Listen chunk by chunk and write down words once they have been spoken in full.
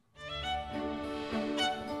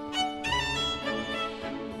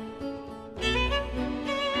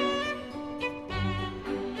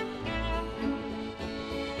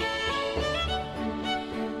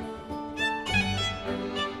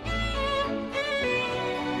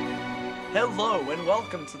Hello and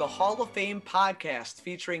welcome to the Hall of Fame podcast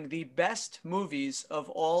featuring the best movies of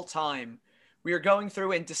all time. We are going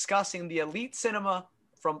through and discussing the elite cinema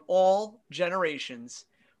from all generations.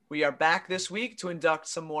 We are back this week to induct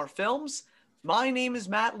some more films. My name is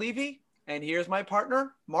Matt Levy, and here's my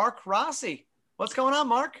partner, Mark Rossi. What's going on,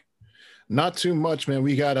 Mark? Not too much, man.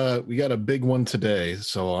 We got a big one today,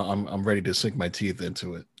 so I'm ready to sink my teeth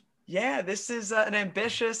into it. Yeah, this is an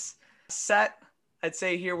ambitious set, I'd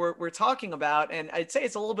say here we're talking about, and I'd say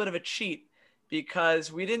it's a little bit of a cheat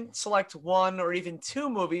because we didn't select one or even two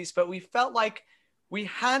movies, but we felt like we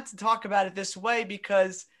had to talk about it this way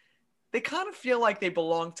because they kind of feel like they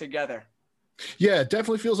belong together. Yeah, it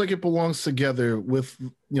definitely feels like it belongs together with,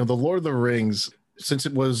 the Lord of the Rings, since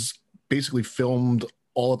it was basically filmed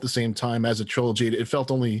all at the same time as a trilogy. It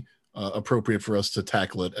felt only appropriate for us to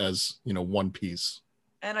tackle it as, one piece.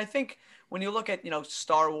 And I think when you look at,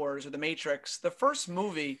 Star Wars or The Matrix, the first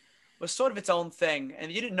movie was sort of its own thing. And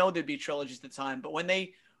you didn't know there'd be trilogies at the time. But when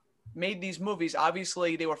they made these movies,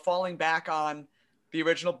 obviously they were falling back on the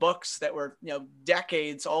original books that were,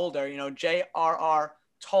 decades older. J.R.R.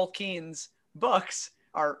 Tolkien's books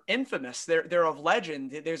are infamous. They're of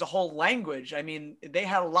legend. There's a whole language. I mean, they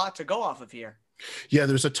had a lot to go off of here. Yeah,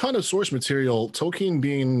 there's a ton of source material. Tolkien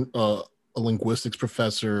being a linguistics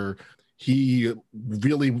professor, he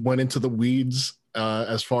really went into the weeds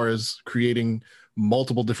as far as creating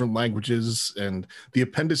multiple different languages, and the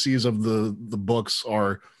appendices of the books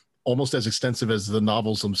are almost as extensive as the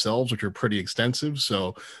novels themselves, which are pretty extensive.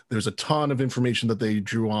 So there's a ton of information that they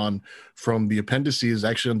drew on from the appendices.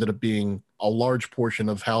 Actually ended up being a large portion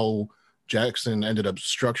of how Jackson ended up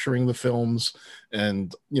structuring the films.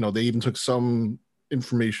 And, they even took some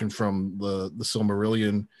information from the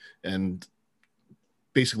Silmarillion and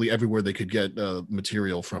basically everywhere they could get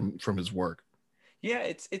material from his work. Yeah,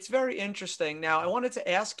 it's very interesting. Now, I wanted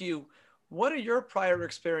to ask you, what are your prior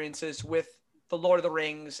experiences with the Lord of the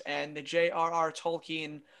Rings and the J.R.R.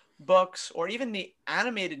 Tolkien books, or even the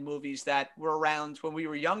animated movies that were around when we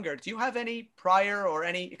were younger? Do you have any prior or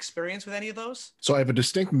any experience with any of those? So I have a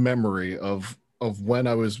distinct memory of when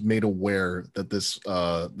I was made aware that this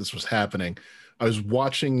was happening. I was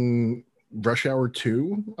watching Rush Hour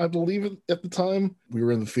 2, I believe, at the time. We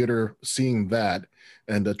were in the theater seeing that,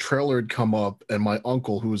 and a trailer had come up, and my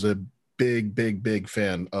uncle, who was a big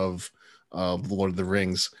fan of The Lord of the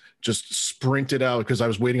Rings, just sprinted out because I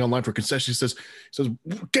was waiting online for concessions. He says,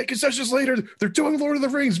 get concessions later. They're doing Lord of the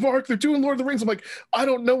Rings, Mark. They're doing Lord of the Rings. I'm like, I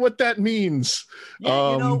don't know what that means.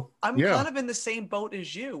 Yeah, I'm Yeah. kind of in the same boat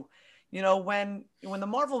as you. When the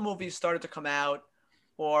Marvel movies started to come out,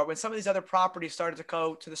 or when some of these other properties started to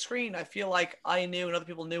go to the screen, I feel like I knew and other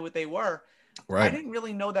people knew what they were. I Right. didn't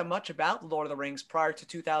really know that much about Lord of the Rings prior to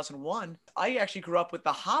 2001. I actually grew up with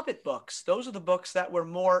the Hobbit books. Those are the books that were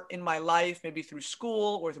more in my life, maybe through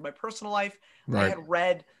school or through my personal life. I Right. had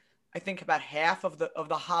read, I think, about half of the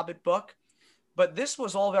Hobbit book, but this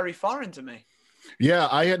was all very foreign to me. Yeah,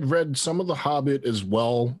 I had read some of The Hobbit as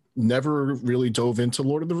well. Never really dove into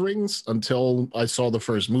Lord of the Rings until I saw the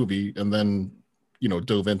first movie, and then,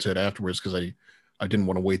 dove into it afterwards because I didn't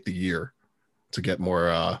want to wait the year to get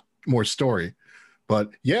more story.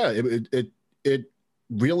 But yeah, it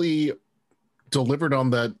really delivered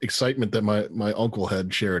on that excitement that my uncle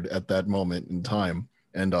had shared at that moment in time.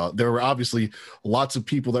 And there were obviously lots of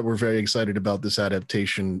people that were very excited about this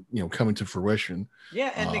adaptation, coming to fruition.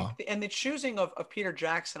 Yeah, and Uh, the choosing of Peter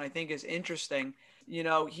Jackson, I think, is interesting.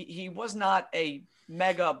 He was not a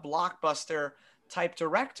mega blockbuster type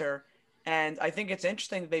director, and I think it's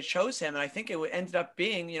interesting that they chose him. And I think ended up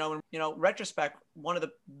being, in retrospect, one of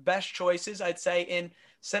the best choices I'd say in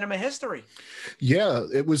cinema history. Yeah,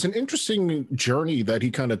 it was an interesting journey that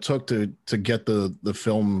he kind of took to get the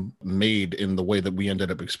film made in the way that we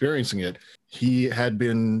ended up experiencing it. He had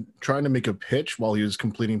been trying to make a pitch while he was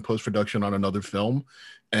completing post-production on another film,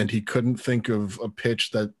 and he couldn't think of a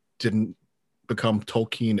pitch that didn't become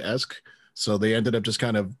Tolkien-esque. So they ended up just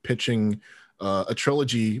kind of pitching a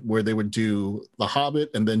trilogy where they would do The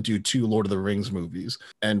Hobbit and then do two Lord of the Rings movies.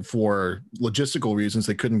 And for logistical reasons,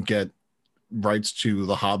 they couldn't get rights to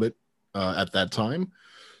The Hobbit at that time.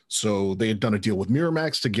 So they had done a deal with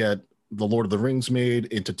Miramax to get the Lord of the Rings made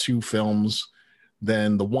into two films.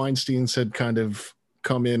 Then the Weinsteins had kind of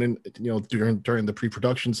come in and, during the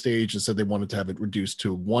pre-production stage and said they wanted to have it reduced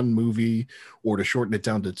to one movie or to shorten it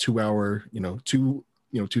down to 2 hour, two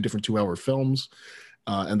different 2 hour films.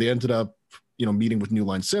 And they ended up, meeting with New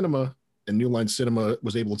Line Cinema, and New Line Cinema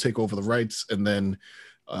was able to take over the rights and then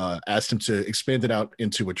asked him to expand it out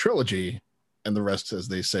into a trilogy, and the rest, as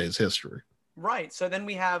they say, is history. Right. So then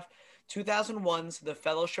we have 2001's The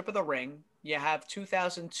Fellowship of the Ring, you have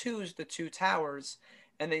 2002's The Two Towers,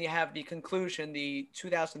 and then you have the conclusion, the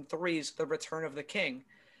 2003's The Return of the King.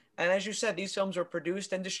 And as you said, these films were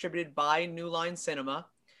produced and distributed by New Line Cinema.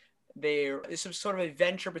 This is sort of a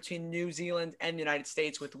venture between New Zealand and the United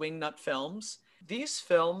States with Wingnut Films. These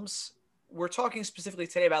films, we're talking specifically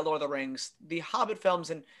today about Lord of the Rings, the Hobbit films,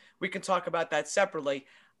 and we can talk about that separately.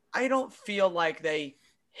 I don't feel like they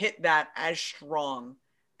hit that as strong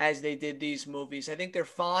as they did these movies. I think they're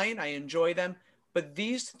fine. I enjoy them. But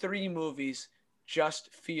these three movies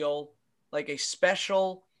just feel like a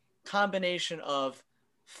special combination of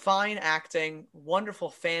fine acting, wonderful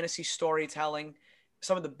fantasy storytelling,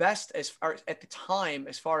 some of the best as far at the time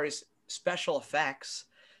as far as special effects,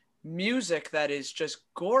 music that is just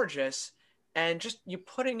gorgeous, and just you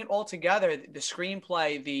putting it all together, the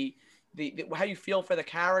screenplay, the how you feel for the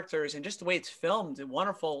characters, and just the way it's filmed, the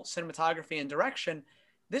wonderful cinematography and direction.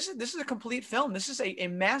 This is a complete film. This is a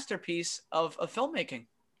masterpiece of filmmaking.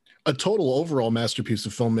 A total overall masterpiece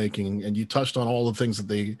of filmmaking, and you touched on all the things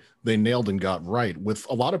that they nailed and got right. With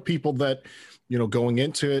a lot of people that, you know, going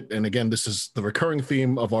into it, and again, this is the recurring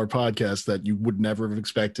theme of our podcast, that you would never have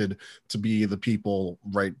expected to be the people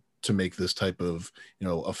right to make this type of, you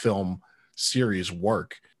know, a film series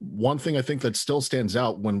work. One thing I think that still stands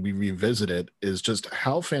out when we revisit it is just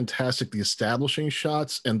how fantastic the establishing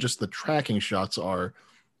shots and just the tracking shots are,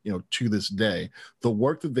 you know, to this day. The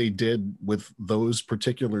work that they did with those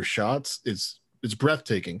particular shots is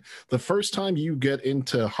breathtaking. The first time you get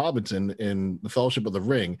into Hobbiton in The Fellowship of the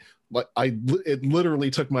Ring, like it literally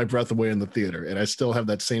took my breath away in the theater, and I still have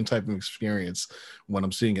that same type of experience when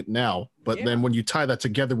I'm seeing it now. But then when you tie that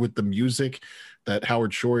together with the music that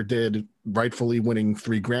Howard Shore did, rightfully winning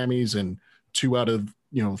 3 Grammys and 2 out of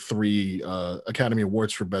 3 Academy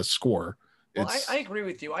Awards for Best Score. Well, I agree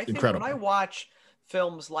with you. I think incredible. When I watch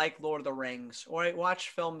films like Lord of the Rings, or I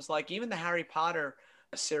watch films like even the Harry Potter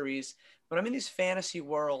series, when I'm in these fantasy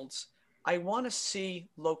worlds, I want to see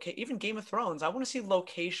even Game of Thrones, I want to see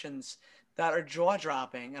locations that are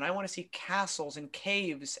jaw-dropping, and I want to see castles and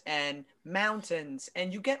caves and mountains,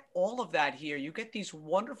 and you get all of that here. You get these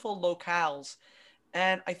wonderful locales,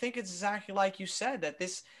 and I think it's exactly like you said, that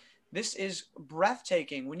this is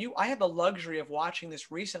breathtaking. I had the luxury of watching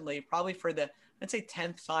this recently, probably for the, I'd say,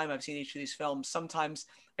 10th time I've seen each of these films. Sometimes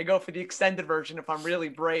I go for the extended version if I'm really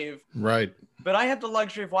brave. Right. But I had the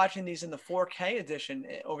luxury of watching these in the 4K edition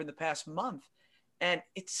over the past month, and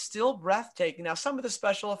it's still breathtaking. Now, some of the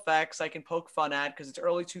special effects I can poke fun at because it's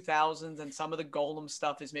early 2000s, and some of the Golem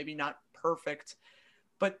stuff is maybe not perfect.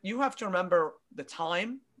 But you have to remember the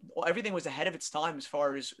time. Well, everything was ahead of its time as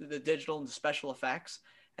far as the digital and the special effects.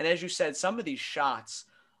 And as you said, some of these shots,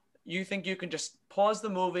 you think you can just pause the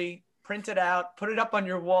movie, print it out, put it up on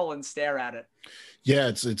your wall, and stare at it. Yeah,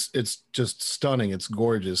 it's just stunning. It's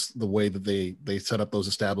gorgeous the way that they set up those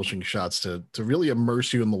establishing shots to really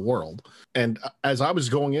immerse you in the world. And as I was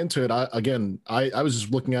going into it, I was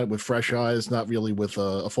just looking at it with fresh eyes, not really with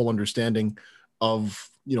a full understanding of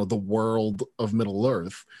the world of Middle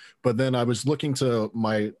Earth. But then I was looking to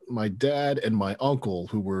my dad and my uncle,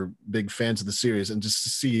 who were big fans of the series, and just to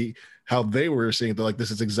see how they were seeing it. They're like,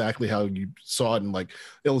 this is exactly how you saw it in like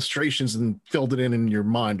illustrations, and filled it in your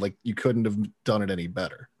mind. Like, you couldn't have done it any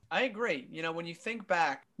better. I agree. When you think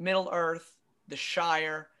back, Middle Earth, the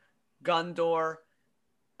Shire, Gondor,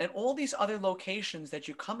 and all these other locations that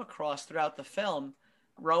you come across throughout the film.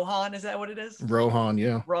 Rohan, is that what it is? Rohan,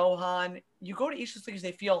 yeah. Rohan. You go to each of those things,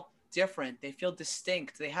 they feel different. They feel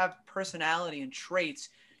distinct. They have personality and traits.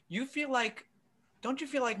 Don't you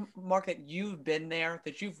feel like, Mark, that you've been there,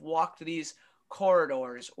 that you've walked these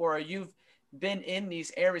corridors, or you've been in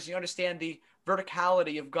these areas? You understand the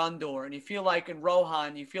verticality of Gondor, and you feel like in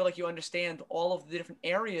Rohan, you feel like you understand all of the different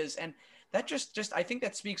areas. And that just I think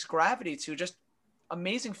that speaks gravity to just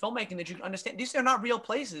amazing filmmaking, that you can understand. These are not real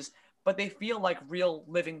places, but they feel like real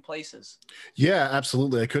living places. Yeah,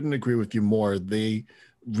 absolutely. I couldn't agree with you more. They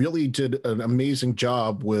really did an amazing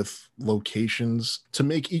job with locations to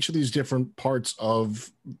make each of these different parts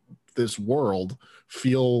of this world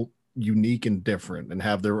feel unique and different and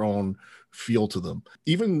have their own feel to them.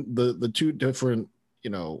 Even the 2 different,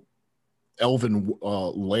 elven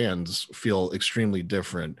lands feel extremely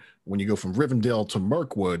different. When you go from Rivendell to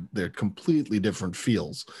Mirkwood, they're completely different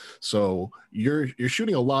feels. So you're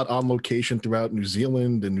shooting a lot on location throughout New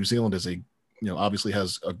Zealand, and New Zealand is obviously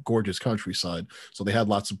has a gorgeous countryside, so they had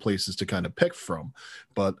lots of places to kind of pick from.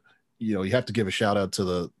 But you have to give a shout out to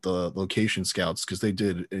the location scouts, because they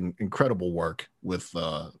did incredible work with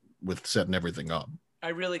setting everything up. I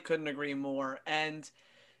really couldn't agree more. And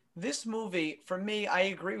This movie, for me, I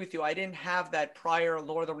agree with you. I didn't have that prior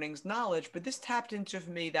Lord of the Rings knowledge, but this tapped into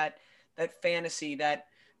for me that fantasy, that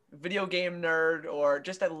video game nerd, or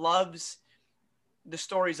just that loves the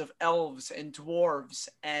stories of elves and dwarves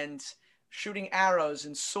and shooting arrows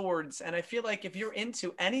and swords. And I feel like if you're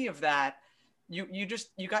into any of that, you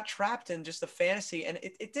got trapped in just the fantasy, and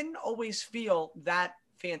it didn't always feel that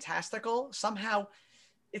fantastical. Somehow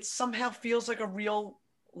it somehow feels like a real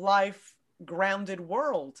life grounded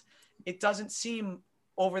world. It doesn't seem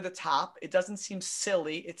over the top. It doesn't seem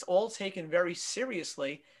silly. It's all taken very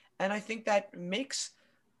seriously. And I think that makes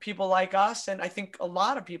people like us, and I think a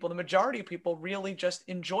lot of people, the majority of people, really just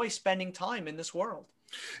enjoy spending time in this world.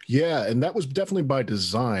 Yeah, and that was definitely by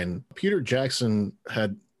design. Peter Jackson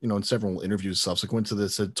had, in several interviews subsequent to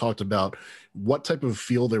this, had talked about what type of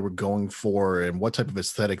feel they were going for and what type of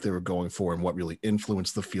aesthetic they were going for and what really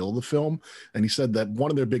influenced the feel of the film. And he said that one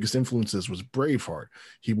of their biggest influences was Braveheart.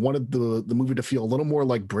 He wanted the movie to feel a little more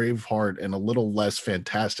like Braveheart and a little less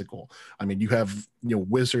fantastical. I mean, you have,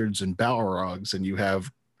 wizards and Balrogs, and you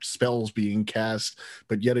have spells being cast,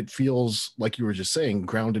 but yet it feels like you were just saying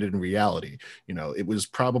grounded in reality. It was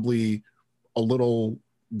probably a little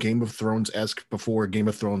Game of Thrones-esque before Game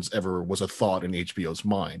of Thrones ever was a thought in HBO's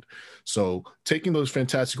mind. So taking those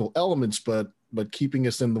fantastical elements, but keeping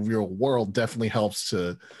us in the real world definitely helps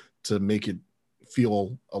to make it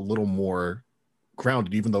feel a little more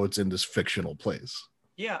grounded, even though it's in this fictional place.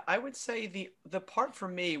 Yeah, I would say the part for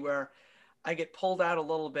me where I get pulled out a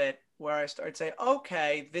little bit, where I start to say,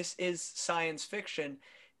 okay, this is science fiction,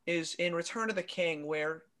 is in Return of the King,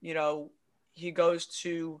 where, he goes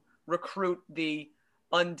to recruit the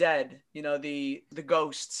undead, the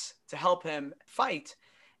ghosts to help him fight.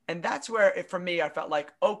 And that's where, for me, I felt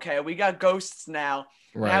like, okay, we got ghosts now.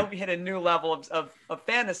 Now Right. we hit a new level of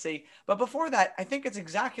fantasy. But before that, I think it's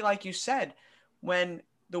exactly like you said. When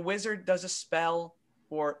the wizard does a spell,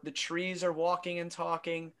 or the trees are walking and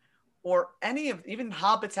talking, or any of even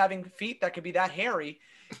hobbits having feet that could be that hairy,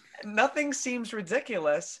 nothing seems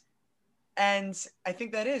ridiculous. And I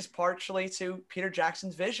think that is partially to Peter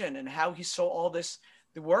Jackson's vision and how he saw all this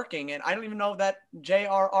working. And I don't even know that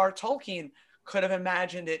J.R.R. Tolkien could have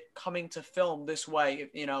imagined it coming to film this way,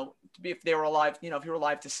 if they were alive, if you were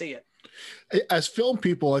alive to see it. As film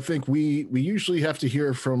people, I think we usually have to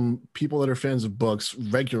hear from people that are fans of books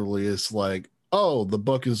regularly. It's like, oh, the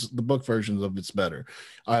book versions of it's better.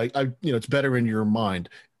 It's better in your mind.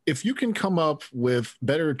 If you can come up with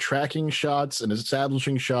better tracking shots and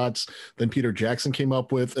establishing shots than Peter Jackson came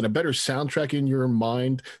up with, and a better soundtrack in your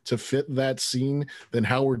mind to fit that scene than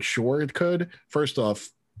Howard Shore could, first off,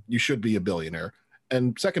 you should be a billionaire.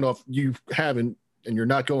 And second off, you haven't, and you're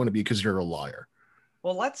not going to be, because you're a liar.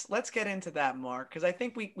 Well, let's get into that, Mark, because I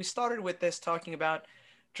think we started with this talking about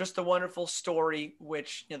just a wonderful story,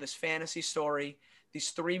 which, this fantasy story, these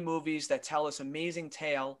three movies that tell this amazing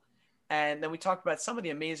tale, and then we talked about some of the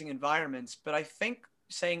amazing environments. But I think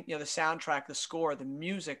saying, the soundtrack, the score, the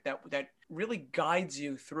music that really guides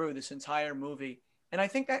you through this entire movie, and I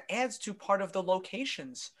think that adds to part of the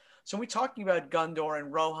locations. So when we're talking about Gondor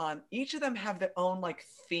and Rohan, each of them have their own like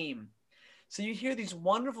theme. So you hear these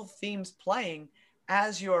wonderful themes playing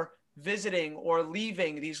as you're visiting or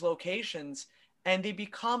leaving these locations, and they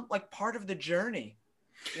become like part of the journey,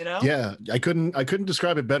 you know? Yeah, I couldn't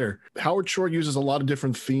describe it better. Howard Shore uses a lot of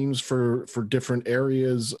different themes for different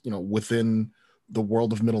areas, within the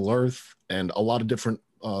world of Middle Earth, and a lot of different,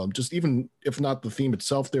 just even if not the theme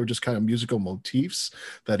itself, they're just kind of musical motifs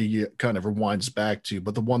that he kind of rewinds back to.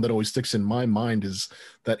 But the one that always sticks in my mind is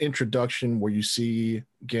that introduction where you see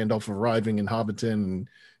Gandalf arriving in Hobbiton and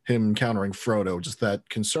him encountering Frodo. Just that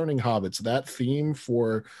concerning hobbits, that theme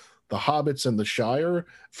for the hobbits and the Shire,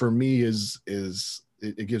 for me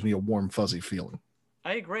it gives me a warm fuzzy feeling.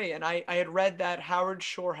 I agree. And I had read that Howard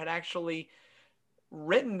Shore had actually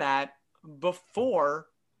written that before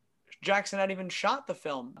Jackson had even shot the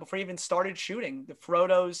film, before he even started shooting the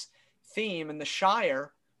Frodo's theme and the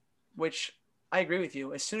Shire, which I agree with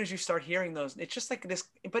you. As soon as you start hearing those, it's just like this,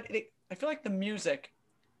 but I feel like the music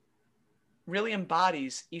really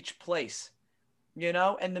embodies each place,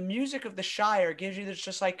 and the music of the Shire gives you this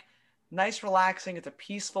just like nice, relaxing. It's a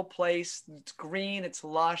peaceful place. It's green. It's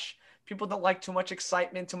lush. People don't like too much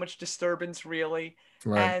excitement, too much disturbance, really.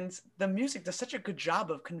 Right. And the music does such a good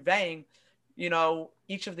job of conveying,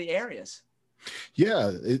 each of the areas.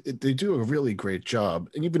 Yeah, they do a really great job.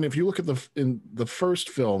 And even if you look at in the first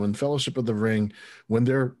film, in Fellowship of the Ring, when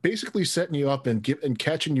they're basically setting you up and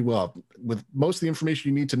catching you up with most of the information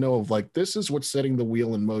you need to know of, like, this is what's setting the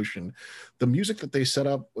wheel in motion. The music that they set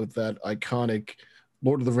up with that iconic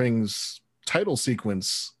Lord of the Rings title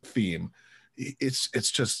sequence theme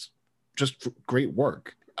It's just great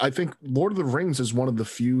work. I think Lord of the Rings is one of the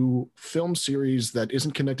few film series that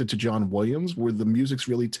isn't connected to John Williams, where the music's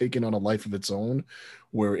really taken on a life of its own,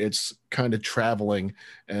 where it's kind of traveling,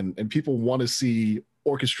 and people want to see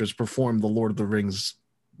orchestras perform the Lord of the Rings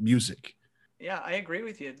music. Yeah, I agree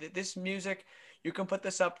with you. This music, you can put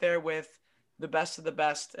this up there with the best of the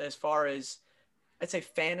best as far as I'd say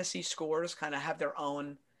fantasy scores kind of have their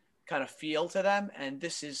own kind of feel to them, and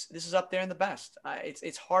this is up there in the best.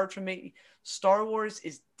 It's hard for me. Star Wars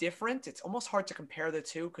is different. It's almost hard to compare the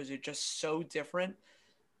two because they're just so different.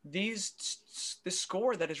 The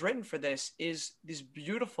score that is written for this is this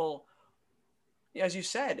beautiful, as you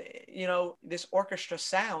said, this orchestra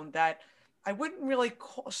sound that I wouldn't really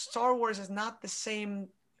call Star Wars is not the same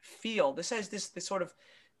feel. This has this sort of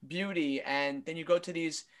beauty, and then you go to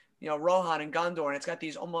these, Rohan and Gondor, and it's got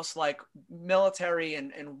these almost like military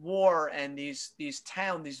and war and these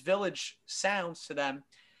village sounds to them.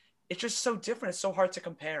 It's just so different. It's so hard to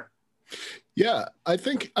compare. Yeah, I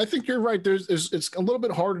think you're right. There's it's a little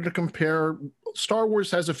bit harder to compare. Star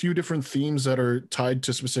Wars has a few different themes that are tied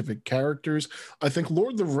to specific characters. I think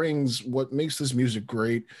Lord of the Rings, what makes this music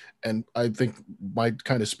great, and I think might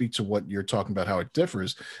kind of speak to what you're talking about, how it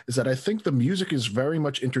differs, is that I think the music is very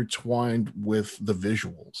much intertwined with the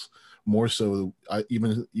visuals, more so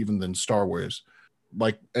even than Star Wars.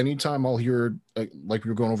 Like anytime I'll hear, like we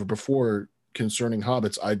were going over before, concerning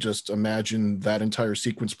hobbits, I just imagine that entire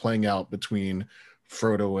sequence playing out between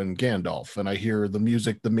Frodo and Gandalf. And I hear the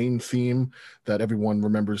music, the main theme that everyone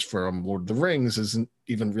remembers from Lord of the Rings isn't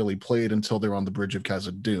even really played until they're on the bridge of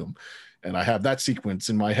Khazad-dûm. And I have that sequence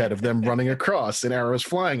in my head of them running across and arrows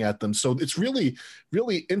flying at them. So it's really,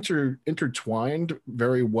 really intertwined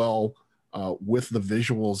very well with the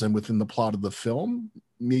visuals and within the plot of the film,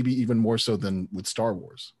 maybe even more so than with Star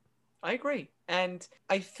Wars. I agree. And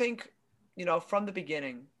I think, from the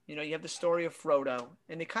beginning, you have the story of Frodo,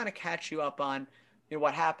 and they kind of catch you up on,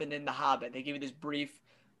 what happened in The Hobbit. They give you this brief,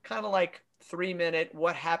 kind of like 3 minute,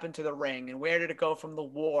 what happened to the ring and where did it go from the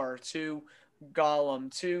war to Gollum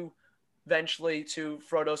to eventually to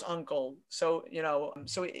Frodo's uncle. So,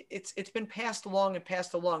 it's been passed along and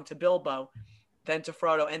passed along to Bilbo, then to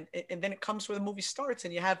Frodo, and then it comes where the movie starts,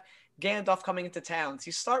 and you have Gandalf coming into town. So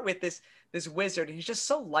you start with this wizard. He's just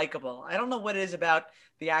so likable. I don't know what it is about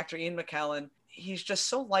the actor Ian McKellen. He's just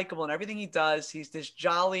so likable in everything he does. He's this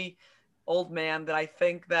jolly old man that I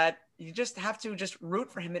think that you just have to just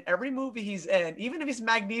root for him in every movie he's in, even if he's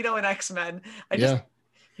Magneto and X-Men. Yeah.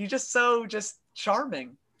 He's just so just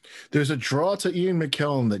charming. There's a draw to Ian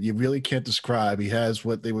McKellen that you really can't describe. He has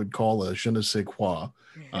what they would call a je ne sais quoi.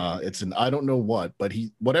 It's an I don't know what, but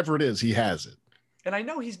whatever it is, he has it. And I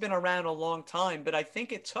know he's been around a long time, but I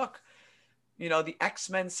think it took, the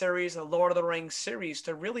X-Men series and the Lord of the Rings series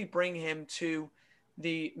to really bring him to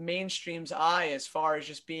the mainstream's eye as far as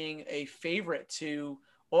just being a favorite to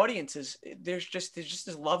audiences. There's just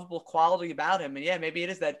this lovable quality about him. And yeah, maybe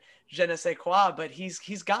it is that je ne sais quoi, but he's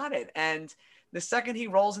got it. And the second he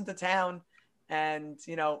rolls into town and,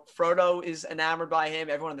 Frodo is enamored by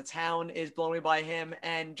him, everyone in the town is blown away by him.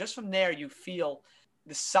 And just from there, you feel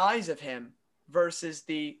the size of him versus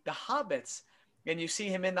the hobbits, and you see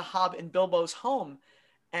him in Bilbo's home,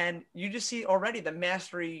 and you just see already the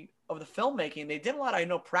mastery of the filmmaking. They did a lot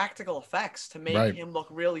of practical effects to make Right. him look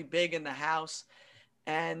really big in the house,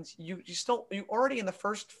 and you already in the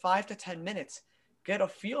first 5 to 10 minutes get a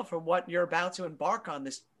feel for what you're about to embark on,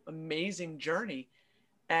 this amazing journey.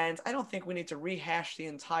 And I don't think we need to rehash the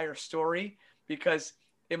entire story because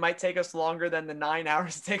it might take us longer than the 9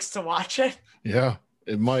 hours it takes to watch it. Yeah,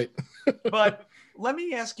 it might. But let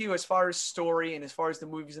me ask you, as far as story and as far as the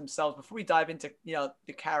movies themselves, before we dive into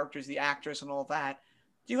the characters, the actors, and all that,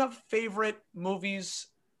 do you have favorite movies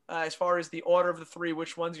as far as the order of the three?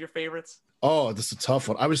 Which one's your favorites? Oh, this is a tough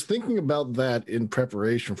one. I was thinking about that in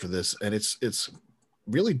preparation for this, and it's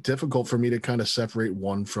really difficult for me to kind of separate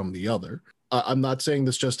one from the other. I'm not saying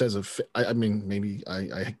this just as I mean, maybe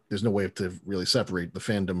there's no way to really separate the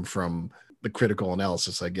fandom from the critical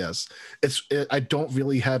analysis, I guess. I don't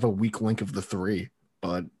really have a weak link of the three,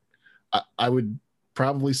 but I would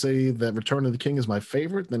probably say that Return of the King is my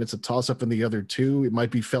favorite. Then it's a toss up in the other two. It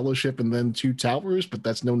might be Fellowship and then Two Towers, but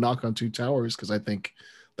that's no knock on Two Towers because I think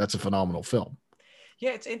that's a phenomenal film.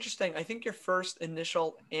 Yeah, it's interesting. I think your first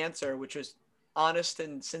initial answer, which was honest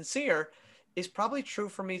and sincere, is probably true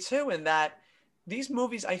for me too. In that these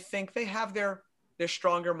movies, I think they have their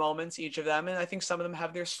stronger moments, each of them, and I think some of them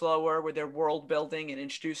have their slower, with their world building and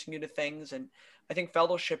introducing you to things. And I think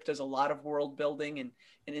Fellowship does a lot of world building and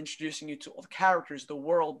introducing you to all the characters, the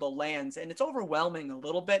world, the lands, and it's overwhelming a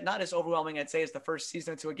little bit. Not as overwhelming, I'd say, as the first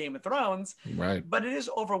season to a Game of Thrones, Right. but it is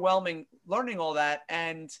overwhelming learning all that.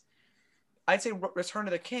 And I'd say Return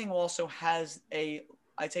of the King also has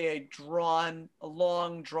I'd say a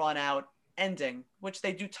long, drawn out ending, which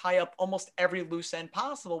they do tie up almost every loose end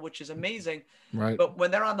possible, which is amazing. Right. But when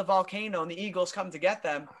they're on the volcano and the eagles come to get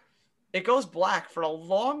them, it goes black for a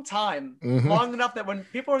long time, long enough that when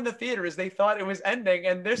people were in the theaters, they thought it was ending,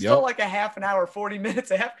 and there's still like a half an hour, 40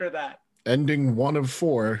 minutes after that. Ending 1 of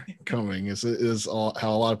 4 coming is all,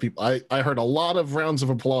 how a lot of people. I heard a lot of rounds of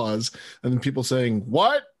applause, and then people saying,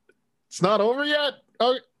 "What? It's not over yet?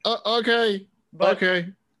 Oh, okay, But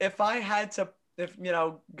okay." if I had to, if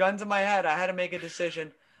gun to my head, I had to make a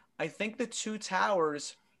decision. I think the Two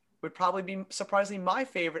Towers would probably be surprisingly my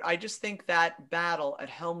favorite. I just think that battle at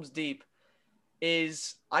Helm's Deep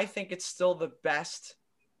I think it's still the best.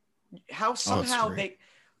 How somehow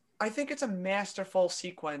I think it's a masterful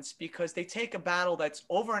sequence because they take a battle that's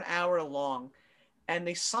over an hour long and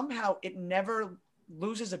it never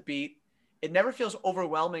loses a beat. It never feels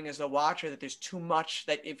overwhelming as a watcher that there's too much,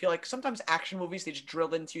 that you feel like sometimes action movies, they just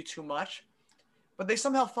drill into you too much, but they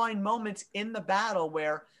somehow find moments in the battle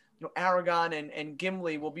where, Aragon and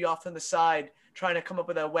Gimli will be off on the side trying to come up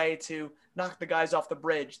with a way to knock the guys off the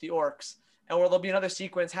bridge, the orcs. Or there'll be another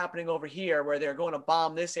sequence happening over here where they're going to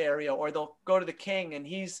bomb this area, or they'll go to the king and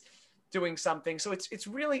he's doing something. So it's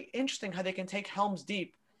really interesting how they can take Helm's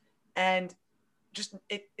Deep and just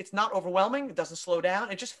it's not overwhelming. It doesn't slow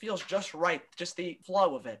down. It just feels just right. Just the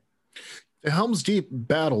flow of it. The Helm's Deep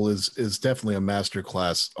battle is definitely a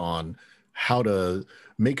masterclass on how to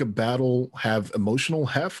make a battle have emotional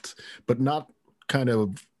heft, but not kind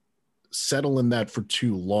of settle in that for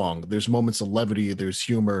too long. There's moments of levity, there's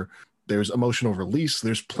humor, there's emotional release,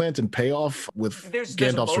 there's plant and payoff with there's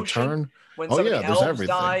Gandalf's emotion return. when some of the there's elves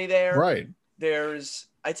everything. die there. Right.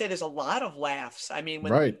 I'd say there's a lot of laughs. I mean,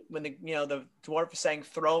 when the the dwarf is saying,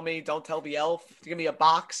 "Throw me, don't tell the elf. Give me a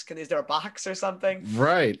box. Is there a box or something?"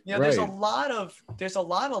 Right. There's a lot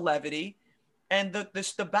of levity, and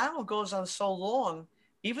the battle goes on so long.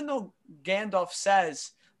 Even though Gandalf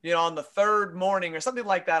says, on the third morning or something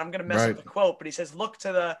like that, I'm going to mess up the quote, but he says, "Look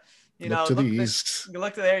to the, look to the east.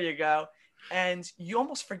 Look to there you go." And you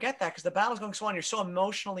almost forget that because the battle's going so on. You're so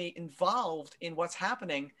emotionally involved in what's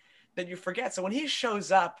happening that you forget. So when he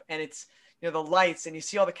shows up and it's, the lights and you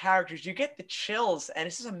see all the characters, you get the chills. And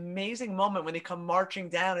it's this amazing moment when they come marching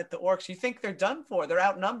down at the orcs. You think they're done for. They're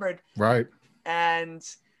outnumbered. Right. And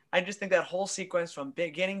I just think that whole sequence from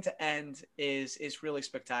beginning to end is really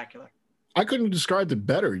spectacular. I couldn't describe it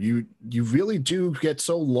better. You really do get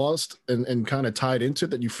so lost and kind of tied into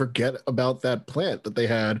it that you forget about that plant that they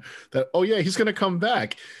had, that, oh yeah, he's going to come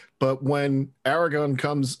back. But when Aragorn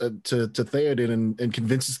comes to Theoden and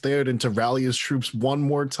convinces Theoden to rally his troops one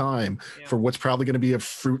more time for what's probably going to be a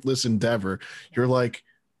fruitless endeavor, you're like,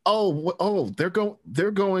 oh, they're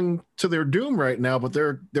going to their doom right now, but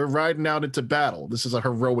they're riding out into battle. This is a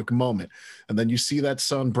heroic moment. And then you see that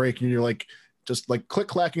sun break and you're like, just like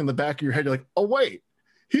click-clacking in the back of your head. You're like, oh wait,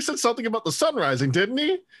 he said something about the sun rising, didn't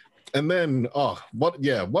he? And then, what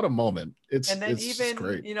a moment. It's even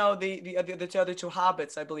great. The other two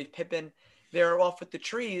hobbits, I believe Pippin, they're off with the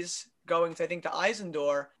trees going to, I think, to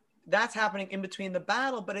Isendor. That's happening in between the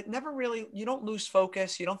battle, but it never really, you don't lose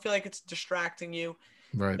focus. You don't feel like it's distracting you.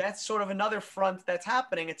 Right. That's sort of another front that's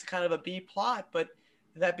happening. It's kind of a B plot, but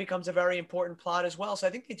that becomes a very important plot as well. So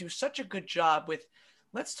I think they do such a good job with,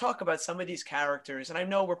 let's talk about some of these characters. And I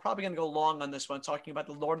know we're probably going to go long on this one, talking about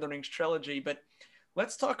the Lord of the Rings trilogy, but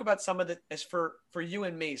let's talk about some of the, as for you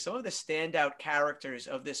and me, some of the standout characters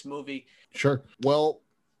of this movie. Sure. Well,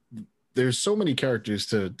 there's so many characters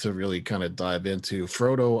to really kind of dive into.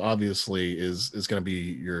 Frodo obviously is going to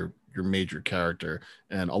be your major character,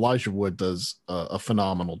 and Elijah Wood does a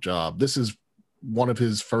phenomenal job. This is one of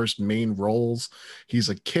his first main roles. He's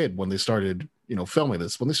a kid when they started filming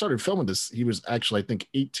this. When they started filming this, he was actually, I think,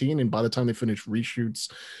 18, and by the time they finished reshoots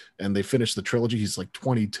and they finished the trilogy, he's like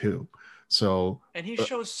 22. So, and he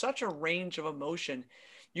shows such a range of emotion.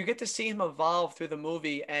 You get to see him evolve through the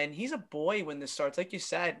movie, and he's a boy when this starts, like you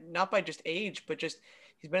said, not by just age, but just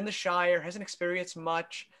he's been in the Shire, hasn't experienced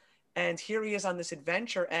much, and here he is on this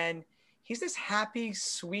adventure, and he's this happy,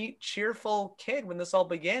 sweet, cheerful kid when this all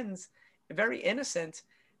begins, very innocent,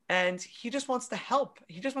 and he just wants to help.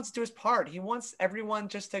 He just wants to do his part. He wants everyone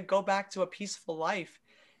just to go back to a peaceful life,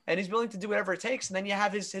 and he's willing to do whatever it takes. And then you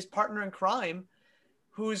have his partner in crime,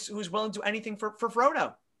 who's willing to do anything for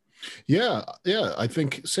Frodo. Yeah. I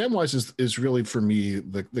think Samwise is really for me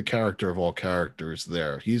the character of all characters.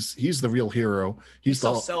 There, he's the real hero. He's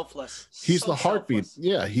so selfless, He's so the heartbeat. selfless.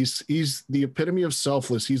 Yeah, he's the epitome of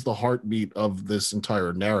selfless. He's the heartbeat of this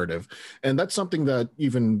entire narrative, and that's something that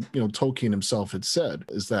even Tolkien himself had said,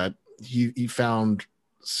 is that he found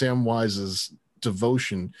Samwise's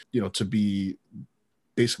devotion, to be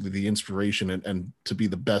basically the inspiration, and to be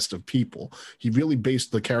the best of people. He really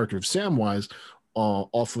based the character of Samwise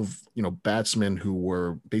off of batsmen who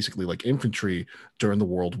were basically like infantry during the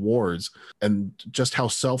world wars, and just how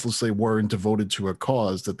selfless they were and devoted to a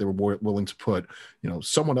cause, that they were willing to put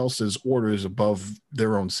someone else's orders above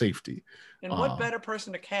their own safety. And what better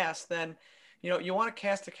person to cast than, you want to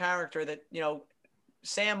cast a character that,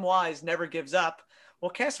 Samwise never gives up. Well,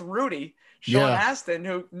 cast Rudy, Sean Yeah, Astin,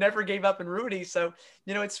 who never gave up in Rudy. So,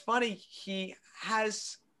 it's funny. He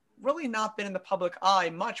has really not been in the public eye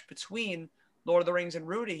much between Lord of the Rings and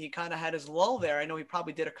Rudy. He kind of had his lull there. I know he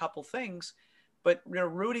probably did a couple things, but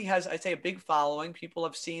Rudy has, I'd say, a big following. People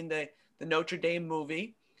have seen the Notre Dame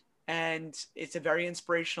movie, and it's a very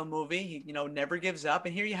inspirational movie. He, never gives up.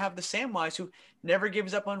 And here you have the Samwise, who never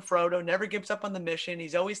gives up on Frodo, never gives up on the mission.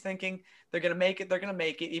 He's always thinking they're going to make it. They're going to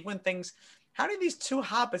make it. Even when things, how do these two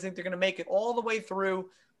hobbits think they're going to make it all the way through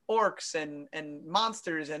orcs and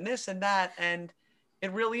monsters and this and that? And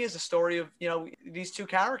it really is a story of, these two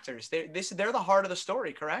characters. They're the heart of the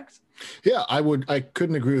story, correct? yeah, I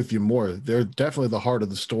couldn't agree with you more. They're definitely the heart of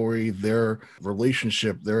the story. Their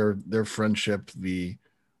relationship, their friendship, the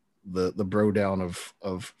bro down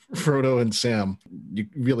of Frodo and Sam, you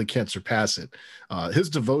really can't surpass it. His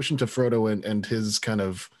devotion to Frodo, and his kind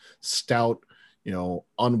of stout,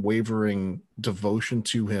 unwavering devotion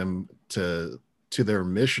to him, to their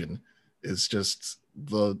mission, is just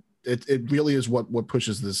it really is what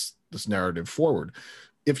pushes this narrative forward.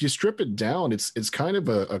 If you strip it down, it's kind of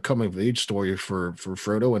a coming of age story for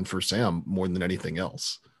Frodo and for Sam more than anything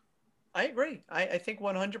else. I agree. I think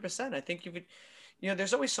 100%. I think you could,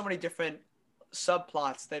 there's always so many different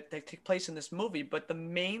subplots that take place in this movie, but the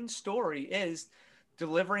main story is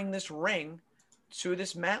delivering this ring to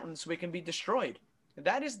this mountain so it can be destroyed.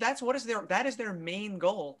 That is their main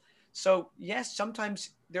goal. So yes,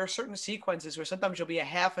 sometimes there are certain sequences where sometimes you'll be a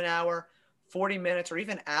half an hour, 40 minutes, or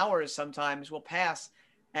even hours sometimes will pass,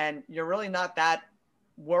 and you're really not that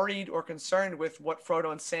worried or concerned with what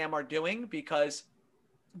Frodo and Sam are doing, because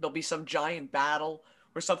there'll be some giant battle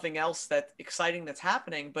or something else that exciting that's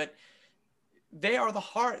happening. But they are the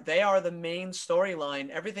heart, they are the main storyline.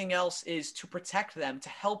 Everything else is to protect them, to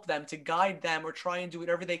help them, to guide them, or try and do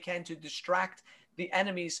whatever they can to distract the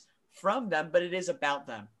enemies from them, but it is about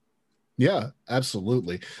them. Yeah,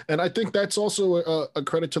 absolutely. And I think that's also a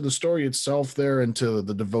credit to the story itself there, and to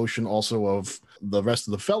the devotion also of the rest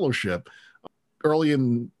of the fellowship. Early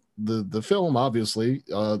in the film, obviously,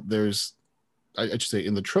 there's, I should say,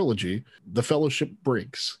 in the trilogy, the fellowship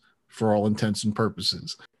breaks for all intents and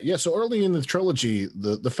purposes. Yeah, so early in the trilogy,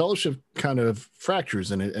 the fellowship kind of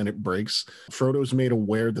fractures, and it breaks. Frodo's made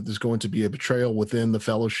aware that there's going to be a betrayal within the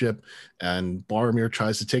fellowship, and Boromir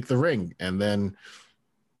tries to take the ring, and then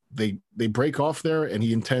they break off there, and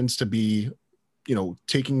he intends to be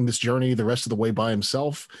taking this journey the rest of the way by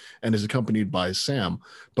himself, and is accompanied by Sam.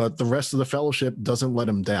 But the rest of the fellowship doesn't let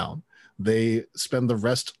him down. They spend the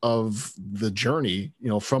rest of the journey,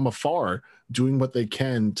 from afar, doing what they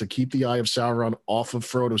can to keep the Eye of Sauron off of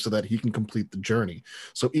Frodo so that he can complete the journey.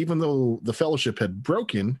 So even though the fellowship had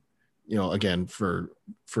broken, again, for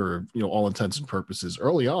all intents and purposes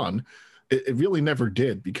early on, it really never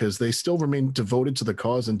did, because they still remained devoted to the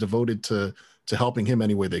cause, and devoted to helping him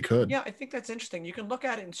any way they could. Yeah, I think that's interesting. You can look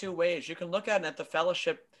at it in two ways. You can look at it that the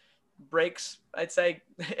fellowship breaks, I'd say,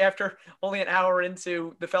 after only an hour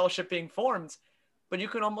into the fellowship being formed. But you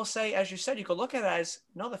can almost say, as you said, you could look at it as,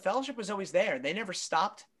 no, the fellowship was always there. They never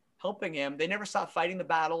stopped helping him. They never stopped fighting the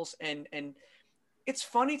battles. And it's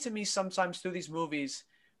funny to me sometimes through these movies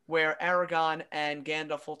where Aragorn and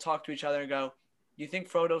Gandalf will talk to each other and go, you think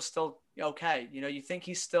Frodo's still okay? You think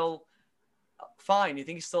he's still fine? You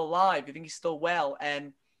think he's still alive? You think he's still well?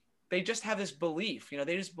 And they just have this belief,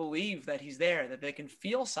 they just believe that he's there, that they can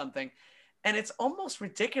feel something. And it's almost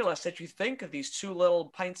ridiculous that you think of these two little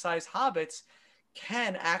pint-sized hobbits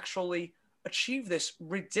can actually achieve this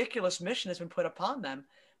ridiculous mission that's been put upon them.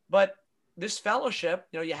 But this fellowship,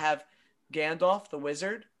 you have Gandalf, the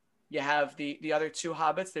wizard, you have the other two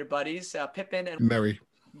hobbits, their buddies, Pippin and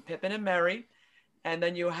Merry. And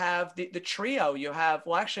then you have the trio. You have,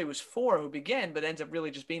 well, actually it was four who begin, but ends up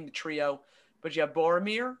really just being the trio. But you have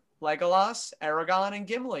Boromir, Legolas, Aragorn, and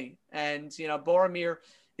Gimli. And, Boromir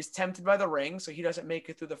is tempted by the ring, so he doesn't make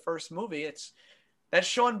it through the first movie. It's That's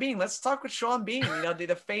Sean Bean. Let's talk with Sean Bean.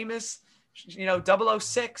 The famous, Double O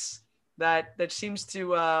Six that seems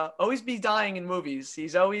to always be dying in movies.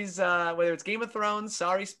 He's always whether it's Game of Thrones,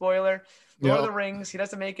 sorry spoiler, Lord of the Rings, he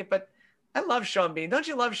doesn't make it, but I love Sean Bean. Don't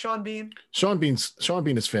you love Sean Bean? Sean Bean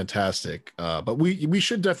is fantastic. But we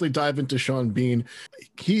should definitely dive into Sean Bean.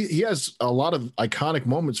 He has a lot of iconic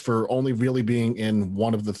moments for only really being in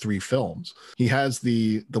one of the 3 films. He has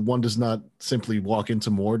the one does not simply walk into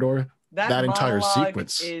Mordor. That entire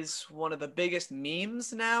sequence is one of the biggest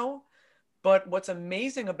memes now. But what's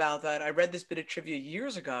amazing about that, I read this bit of trivia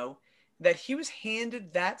years ago, that he was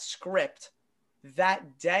handed that script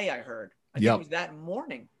that day. I heard. I think it was that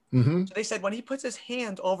morning. Mm-hmm. So they said when he puts his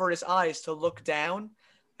hand over his eyes to look down,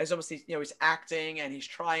 as almost he's acting and he's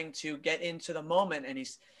trying to get into the moment and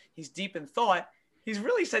he's deep in thought. He's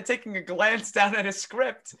really said taking a glance down at his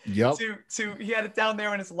script. Yep. To he had it down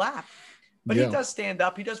there in his lap. But he does stand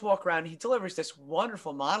up. He does walk around. He delivers this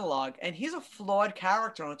wonderful monologue. And he's a flawed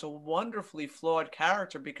character. And it's a wonderfully flawed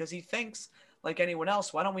character because he thinks like anyone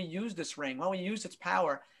else. Why don't we use this ring? Why don't we use its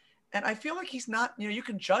power? And I feel like he's not, you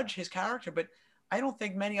can judge his character, but I don't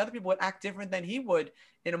think many other people would act different than he would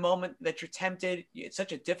in a moment that you're tempted. It's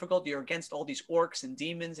such a difficult, you're against all these orcs and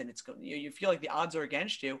demons and you feel like the odds are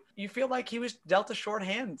against you. You feel like he was dealt a short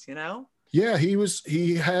hand, Yeah,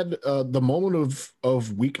 he had the moment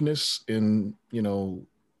of weakness in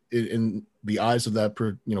the eyes of that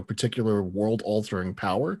particular world altering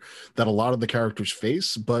power that a lot of the characters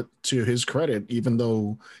face. But to his credit, even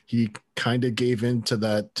though he kind of gave in to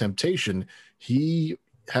that temptation, he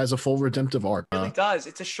has a full redemptive arc. It really does.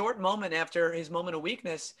 It's a short moment after his moment of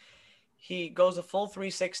weakness. He goes a full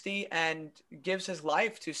 360 and gives his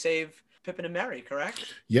life to save Pippin and Merry,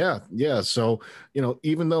 correct? Yeah. So,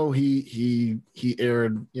 even though he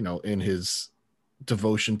erred, in his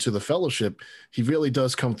devotion to the Fellowship, he really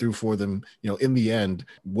does come through for them, in the end,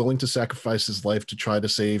 willing to sacrifice his life to try to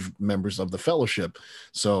save members of the Fellowship.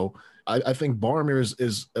 So I think Boromir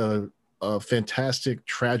is a fantastic,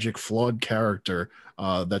 tragic, flawed character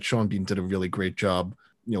that Sean Bean did a really great job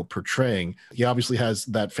portraying. He obviously has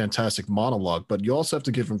that fantastic monologue, but you also have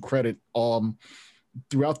to give him credit.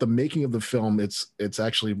 Throughout the making of the film, it's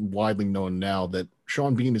actually widely known now that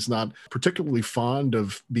Sean Bean is not particularly fond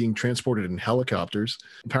of being transported in helicopters.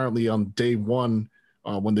 Apparently on day one,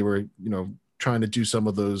 when they were, trying to do some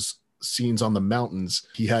of those scenes on the mountains,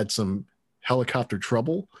 he had some helicopter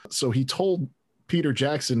trouble. So he told Peter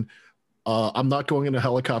Jackson, I'm not going in a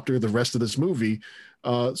helicopter the rest of this movie.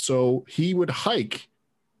 So he would hike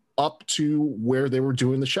up to where they were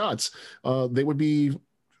doing the shots. They would be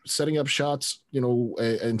setting up shots,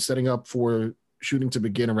 and setting up for shooting to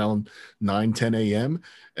begin around 9-10 a.m.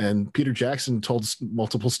 And Peter Jackson told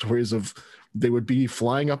multiple stories of they would be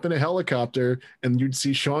flying up in a helicopter and you'd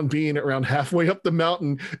see Sean Bean around halfway up the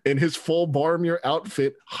mountain in his full Boromir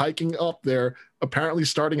outfit hiking up there, apparently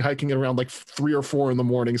starting hiking at around like 3 or 4 in the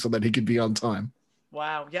morning so that he could be on time.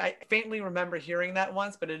 Wow. Yeah, I faintly remember hearing that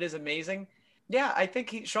once, but it is amazing. Yeah, I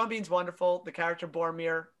think Sean Bean's wonderful. The character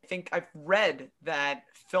Boromir. I think I've read that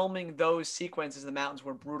filming those sequences in the mountains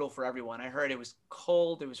were brutal for everyone. I heard it was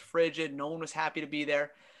cold, it was frigid, no one was happy to be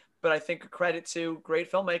there. But I think a credit to great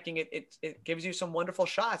filmmaking, it gives you some wonderful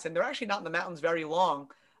shots. And they're actually not in the mountains very long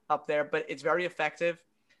up there, but it's very effective.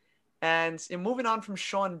 And in moving on from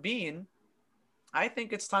Sean Bean, I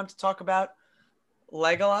think it's time to talk about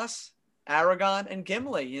Legolas, Aragorn, and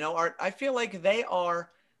Gimli. I feel like they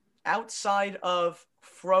are outside of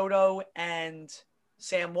Frodo and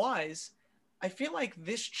Samwise. I feel like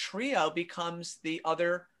this trio becomes the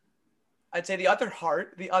other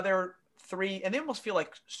heart, the other 3, and they almost feel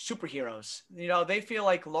like superheroes. They feel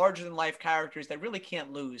like larger than life characters that really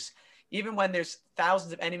can't lose. Even when there's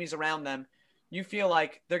thousands of enemies around them, you feel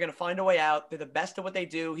like they're going to find a way out. They're the best at what they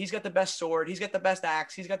do. He's got the best sword. He's got the best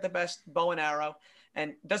axe. He's got the best bow and arrow.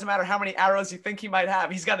 And it doesn't matter how many arrows you think he might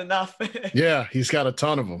have. He's got enough. Yeah, he's got a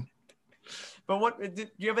ton of them. But do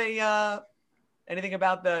you have anything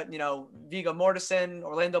about the, Viggo Mortensen,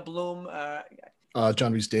 Orlando Bloom?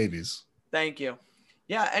 John Rhys Davies. Thank you.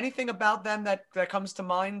 Yeah, anything about them that comes to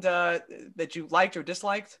mind that you liked or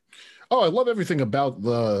disliked? Oh, I love everything about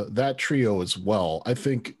that trio as well. I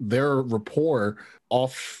think their rapport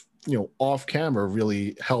off camera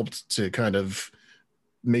really helped to kind of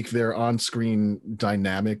make their on-screen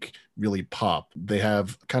dynamic really pop. They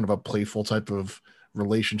have kind of a playful type of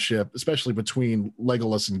relationship, especially between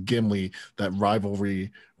Legolas and Gimli, that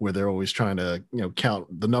rivalry where they're always trying to,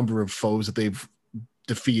 count the number of foes that they've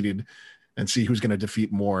defeated and see who's going to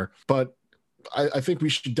defeat more. But I think we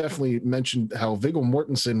should definitely mention how Viggo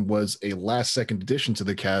Mortensen was a last-second addition to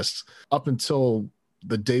the cast. Up until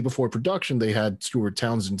the day before production, they had Stuart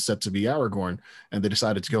Townsend set to be Aragorn, and they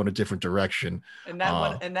decided to go in a different direction. And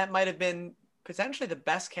that might have been potentially the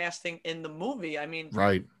best casting in the movie. I mean,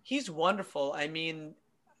 Right. he's wonderful. I mean,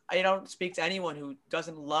 I don't speak to anyone who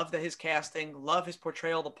doesn't love his casting, love his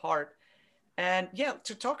portrayal of the part. And yeah,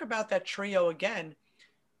 to talk about that trio again,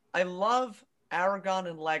 I love Aragorn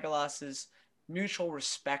and Legolas's mutual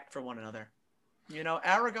respect for one another. You know,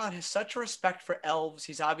 Aragorn has such a respect for elves.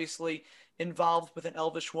 He's obviously involved with an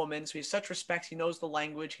elvish woman, so he has such respect. He knows the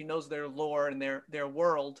language, he knows their lore and their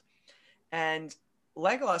world. And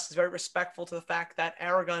Legolas is very respectful to the fact that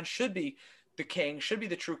Aragorn should be the king, should be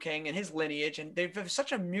the true king in his lineage, and they have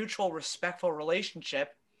such a mutual, respectful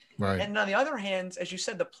relationship. Right. And on the other hand, as you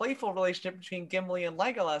said, the playful relationship between Gimli and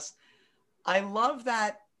Legolas, I love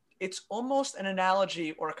that it's almost an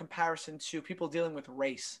analogy or a comparison to people dealing with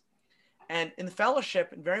race. And in the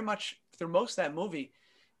Fellowship, and very much through most of that movie,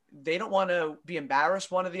 they don't want to be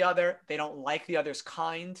embarrassed one of the other. They don't like the other's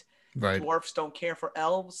kind. Right. Dwarfs don't care for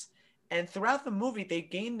elves. And throughout the movie, they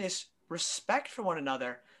gain this respect for one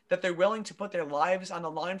another, that they're willing to put their lives on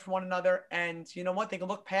the line for one another. And you know what? They can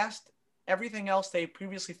look past everything else they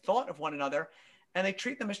previously thought of one another, and they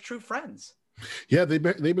treat them as true friends. Yeah, they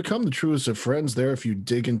become the truest of friends there. If you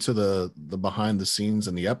dig into the behind the scenes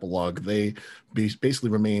and the epilogue, they basically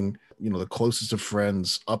remain, the closest of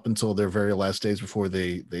friends up until their very last days before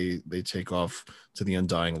they take off to the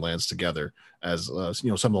Undying Lands together as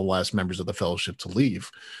some of the last members of the Fellowship to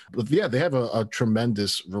leave. But yeah, they have a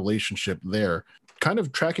tremendous relationship there. Kind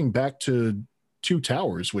of tracking back to Two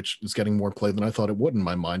Towers, which is getting more play than I thought it would in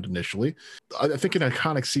my mind initially. I think an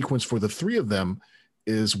iconic sequence for the three of them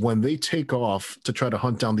is when they take off to try to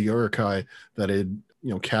hunt down the Uruk-hai that had,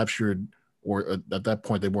 captured, or at that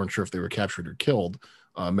point they weren't sure if they were captured or killed,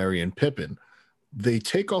 Merry and Pippin. They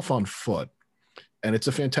take off on foot, and it's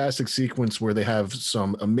a fantastic sequence where they have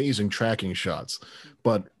some amazing tracking shots.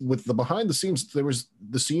 But with the behind the scenes, there was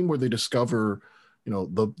the scene where they discover,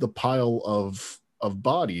 the pile of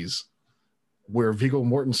bodies, where Viggo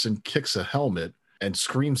Mortensen kicks a helmet and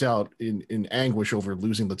screams out in anguish over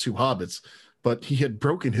losing the two hobbits. But he had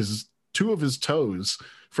broken two of his toes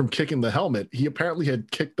from kicking the helmet. He apparently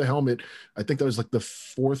had kicked the helmet, I think that was like the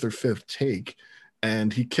fourth or fifth take,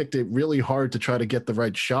 and he kicked it really hard to try to get the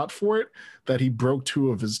right shot for it, that he broke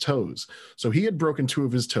two of his toes. So he had broken two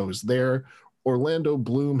of his toes there. Orlando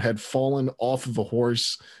Bloom had fallen off of a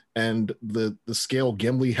horse, and the scale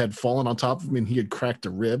Gimli had fallen on top of him, and he had cracked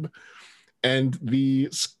a rib. And the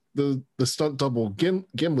stunt double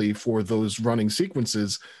Gimli for those running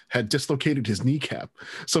sequences had dislocated his kneecap.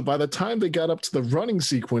 So by the time they got up to the running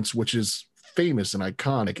sequence, which is famous and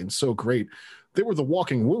iconic and so great, they were the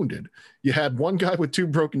walking wounded. You had one guy with two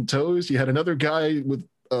broken toes. You had another guy with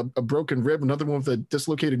a broken rib, another one with a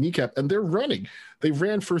dislocated kneecap, and they're running. They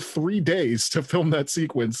ran for 3 days to film that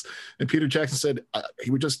sequence. And Peter Jackson said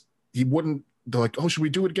he wouldn't. They're like, oh, should we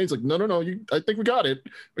do it again? He's like, no, I think we got it.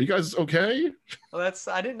 Are you guys okay? Well,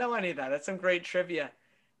 I didn't know any of that. That's some great trivia.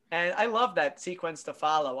 And I love that sequence to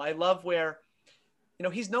follow. I love where,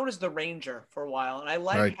 he's known as the Ranger for a while. And I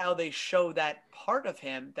like how they show that part of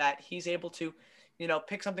him, that he's able to,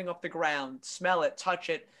 pick something off the ground, smell it,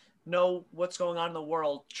 touch it, know what's going on in the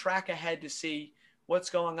world, track ahead to see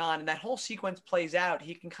what's going on. And that whole sequence plays out.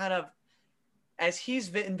 He can kind of, as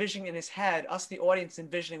he's envisioning in his head, us, the audience,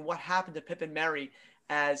 envisioning what happened to Pip and Merry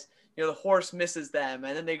as, the horse misses them,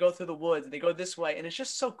 and then they go through the woods, and they go this way. And it's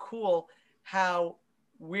just so cool how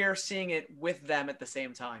we're seeing it with them at the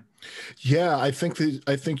same time. Yeah, I think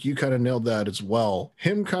you kind of nailed that as well.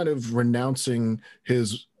 Him kind of renouncing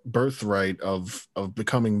his birthright of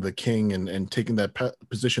becoming the king and taking that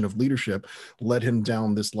position of leadership led him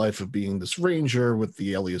down this life of being this ranger with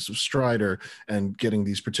the alias of Strider and getting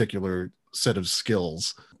these particular set of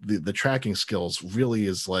skills. The tracking skills really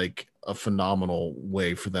is like a phenomenal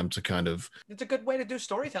way for them to kind of, it's a good way to do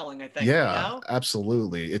storytelling, I think. Yeah,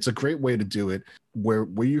 absolutely. It's a great way to do it where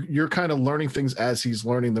you're kind of learning things as he's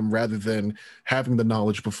learning them rather than having the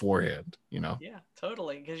knowledge beforehand, Yeah,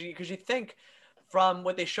 totally. Because you think from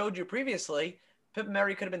what they showed you previously, Pip and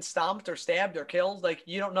Merry could have been stomped or stabbed or killed. Like,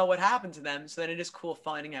 you don't know what happened to them. So then it is cool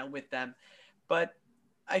finding out with them. But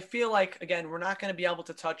I feel like, again, we're not going to be able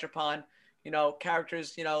to touch upon,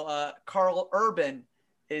 characters, Carl Urban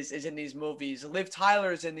is in these movies. Liv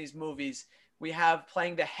Tyler is in these movies. We have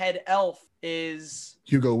playing the head elf is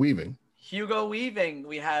Hugo Weaving.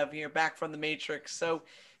 We have here back from The Matrix. So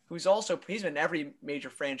he's been in every major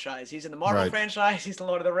franchise. He's in the Marvel franchise. He's in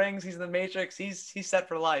Lord of the Rings. He's in The Matrix. He's set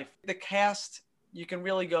for life. The cast, you can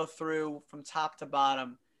really go through from top to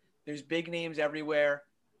bottom. There's big names everywhere.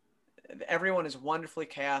 Everyone is wonderfully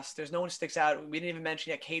cast. There's no one sticks out. We didn't even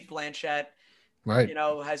mention yet Kate Blanchett, Right.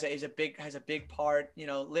 has a big part.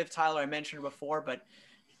 Liv Tyler, I mentioned her before, but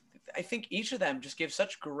I think each of them just give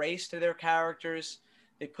such grace to their characters.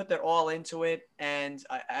 They put their all into it, and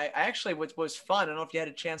I actually, what was fun, I don't know if you had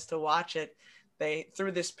a chance to watch it. They,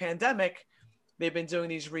 through this pandemic, they've been doing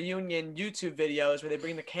these reunion YouTube videos where they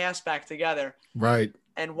bring the cast back together. Right.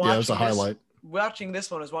 And Yeah, it was a highlight. watching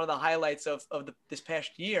this one was one of the highlights of this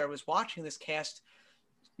past year. Was watching this cast,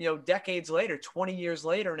 decades later, 20 years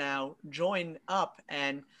later now, join up.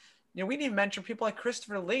 And we didn't even mention people like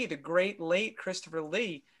Christopher Lee, the great late Christopher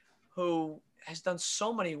Lee, who has done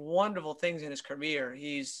so many wonderful things in his career.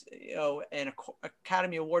 He's an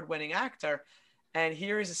Academy Award winning actor, and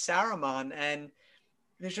here he's a Saruman. And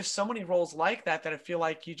there's just so many roles like that I feel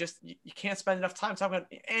like you can't spend enough time talking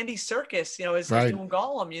about. Andy Serkis, is Right. doing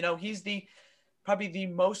Gollum. He's probably the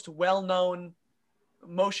most well-known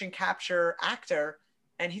motion capture actor,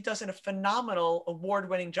 and he does a phenomenal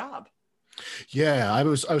award-winning job. Yeah, I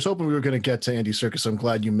was hoping we were going to get to Andy Serkis. I'm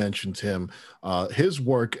glad you mentioned him. His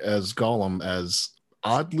work as Gollum, as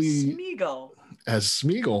oddly Smeagol. as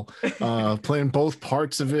Smeagol, playing both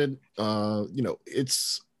parts of it.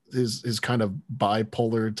 It's his kind of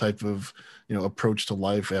bipolar type of approach to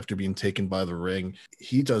life after being taken by the ring.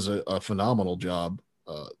 He does a phenomenal job,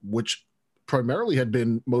 which primarily had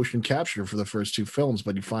been motion capture for the first two films,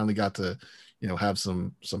 but he finally got to have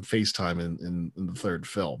some FaceTime in the third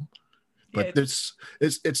film. But Yeah,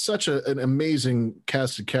 it's such an amazing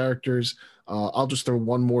cast of characters. I'll just throw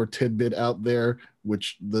one more tidbit out there,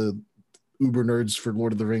 which the uber nerds for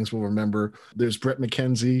Lord of the Rings will remember. There's Brett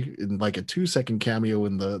McKenzie in like a 2-second cameo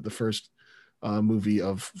in the first movie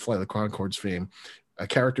of Flight of the Conchords fame, a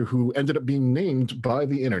character who ended up being named by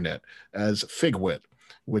the internet as Figwit,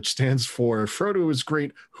 which stands for Frodo is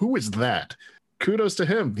great. Who is that? Kudos to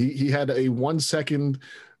him. He had a 1-second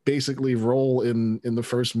basically role in the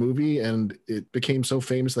first movie, and it became so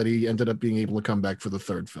famous that he ended up being able to come back for the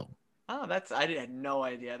third film. oh, I had no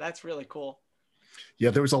idea. That's really cool. Yeah,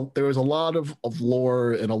 there was a lot of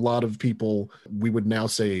lore and a lot of people, we would now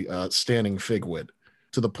say, standing Figwit,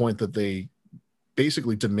 to the point that they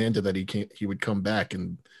basically demanded that he would come back,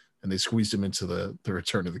 and they squeezed him into the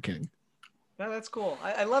Return of the King. No, that's cool.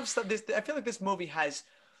 I love stuff. I feel like this movie has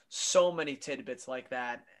so many tidbits like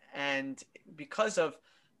that, and because of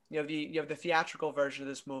you have the theatrical version of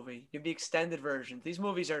this movie, you have the extended version. These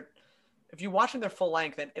movies are, if you watch them their full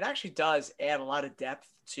length, then it actually does add a lot of depth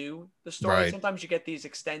to the story. Right. Sometimes you get these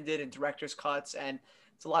extended and director's cuts, and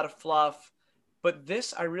it's a lot of fluff. But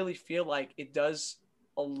this, I really feel like it does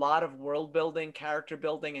a lot of world building, character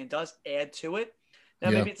building, and does add to it. Now,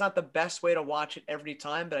 Yeah. maybe it's not the best way to watch it every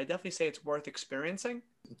time, but I definitely say it's worth experiencing.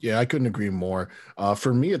 Yeah, I couldn't agree more.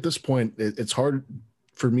 For me at this point, it's hard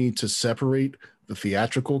for me to separate the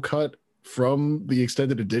theatrical cut from the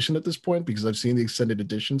extended edition at this point, because I've seen the extended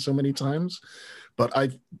edition so many times. But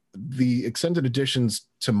the extended editions,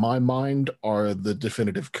 to my mind, are the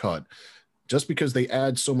definitive cut, just because they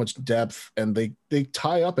add so much depth and they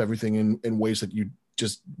tie up everything in ways that you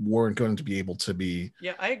just weren't going to be able to be.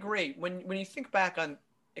 Yeah, I agree. When you think back on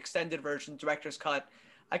extended version, director's cut,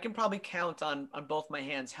 I can probably count on both my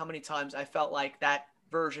hands how many times I felt like that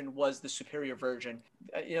version was the superior version.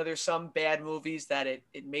 There's some bad movies that it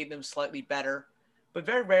made them slightly better, but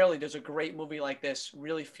very rarely does a great movie like this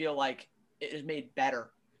really feel like it is made better.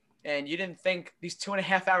 And you didn't think these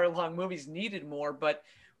 2.5 hour long movies needed more, but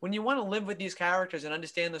when you want to live with these characters and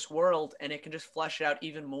understand this world, and it can just flesh it out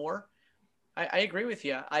even more, I agree with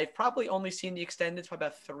you. I've probably only seen the extended probably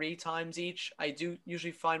about 3 times each. I do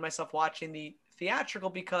usually find myself watching the theatrical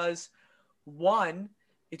because, one,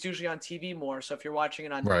 it's usually on TV more. So if you're watching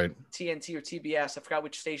it on Right. TNT or TBS, I forgot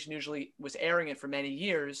which station usually was airing it for many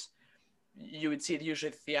years, you would see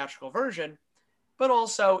usually the theatrical version. But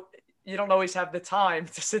also, you don't always have the time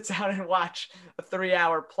to sit down and watch a 3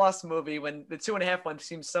 hour plus movie when the 2.5 one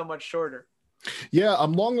seems so much shorter. Yeah,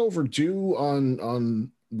 I'm long overdue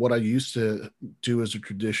on what I used to do as a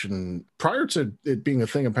tradition prior to it being a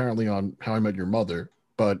thing, apparently, on How I Met Your Mother.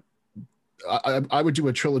 But I would do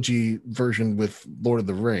a trilogy version with Lord of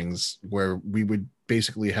the Rings, where we would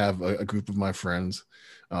basically have a group of my friends.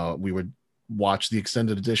 We would watch the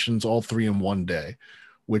extended editions, all three in one day,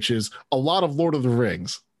 which is a lot of Lord of the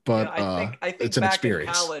Rings. But I think it's an back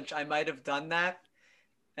experience. in college, I might have done that.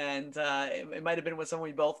 And it might have been with someone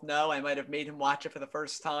we both know. I might have made him watch it for the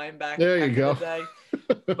first time back in the day.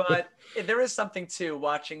 But there is something to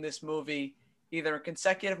watching this movie either in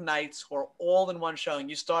consecutive nights or all in one showing.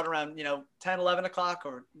 You start around 10, 11 o'clock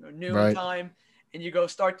or noon Right. time, and you go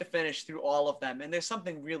start to finish through all of them. And there's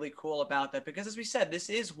something really cool about that because, as we said, this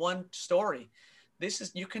is one story. This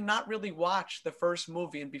is, you cannot really watch the first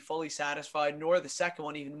movie and be fully satisfied, nor the second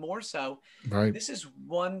one even more so. Right. This is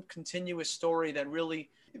one continuous story that really,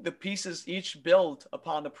 the pieces each build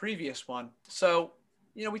upon the previous one. So,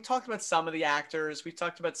 you know, we talked about some of the actors, we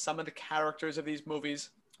talked about some of the characters of these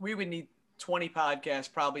movies. We would need 20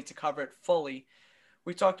 podcasts probably to cover it fully.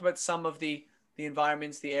 We talked about some of the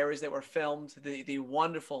environments, the areas that were filmed, the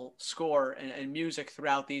wonderful score and music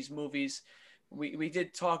throughout these movies. We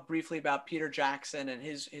did talk briefly about Peter Jackson and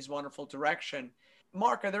his wonderful direction.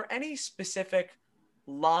 Mark, are there any specific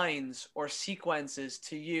lines or sequences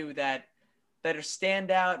to you that are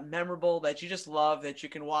standout, memorable, that you just love, that you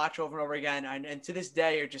can watch over and over again, and to this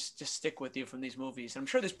day are just stick with you from these movies? I'm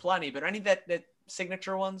sure there's plenty, but any that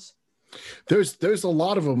signature ones? There's a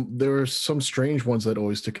lot of them. There are some strange ones that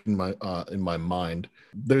always stick in my mind.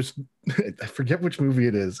 There's I forget which movie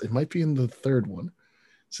it is. It might be in the third one.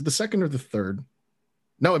 Is it the second or the third?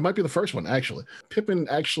 No, it might be the first one, actually. Pippin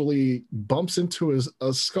actually bumps into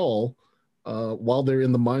a skull while they're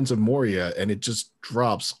in the mines of Moria, and it just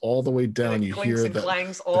drops all the way down. You hear the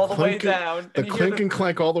clangs all the way down. The clink and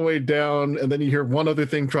clank all the way down, and then you hear one other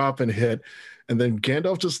thing drop and hit, and then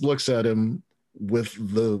Gandalf just looks at him with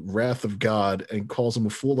the wrath of God and calls him a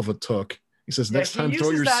fool of a took. He says, next time,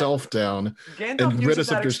 throw yourself down and rid us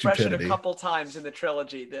of your stupidity. A couple times in the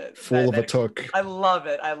trilogy. Fool of a took. I love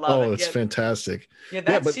it. I love it. Oh, it's fantastic. Yeah,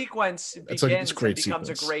 that sequence begins great and becomes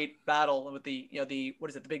sequence. A great battle with the what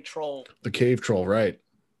is it, the big troll? The cave troll, right.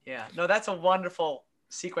 Yeah. No, that's a wonderful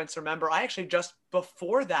sequence to remember. I actually just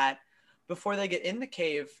before they get in the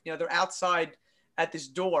cave, they're outside at this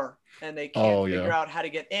door and they can't figure out how to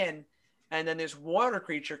get in. And then this water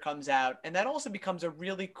creature comes out, and that also becomes a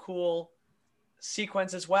really cool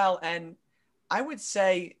sequence as well. And I would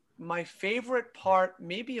say my favorite part,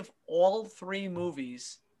 maybe of all three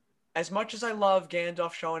movies, as much as I love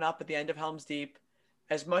Gandalf showing up at the end of Helm's Deep,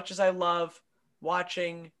 as much as I love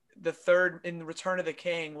watching the third in Return of the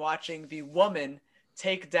King, watching the woman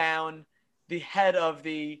take down the head of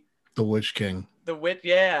the Witch King.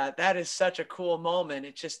 Yeah, that is such a cool moment.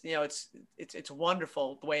 It's just, it's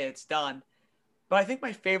wonderful the way it's done. But I think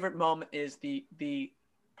my favorite moment is the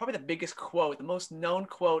probably the biggest quote, the most known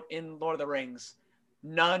quote in Lord of the Rings.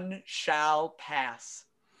 None shall pass.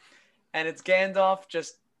 And it's Gandalf,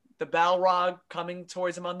 just the Balrog coming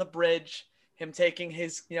towards him on the bridge, him taking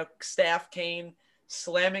his, staff cane,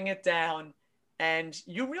 slamming it down. And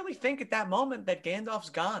you really think at that moment that Gandalf's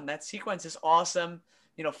gone. That sequence is awesome.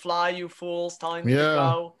 Fly, you fools, telling me to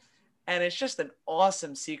go. And it's just an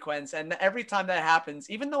awesome sequence. And every time that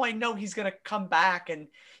happens, even though I know he's going to come back and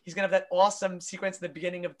he's going to have that awesome sequence in the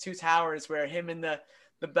beginning of Two Towers where him and the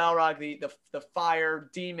Balrog, the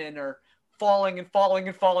fire demon, are falling and falling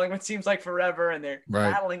and falling, what seems like forever, and they're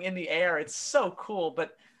battling in the air. It's so cool.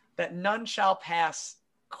 But that none shall pass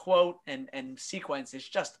quote and sequence is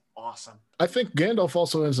just awesome. I think Gandalf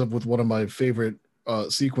also ends up with one of my favorite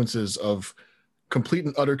sequences of complete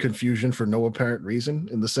and utter confusion for no apparent reason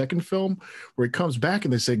in the second film, where he comes back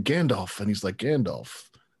and they say Gandalf, and he's like, Gandalf,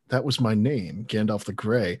 that was my name, Gandalf the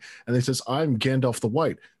Grey. And they says, I'm Gandalf the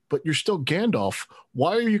White, but you're still Gandalf.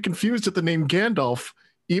 Why are you confused at the name Gandalf,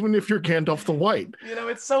 even if you're Gandalf the White?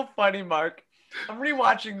 It's so funny, Mark. I'm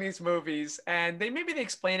rewatching these movies, and maybe they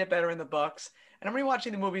explain it better in the books. And I'm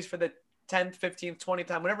rewatching the movies for the 10th, 15th, 20th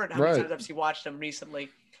time, how many times I've watched them recently.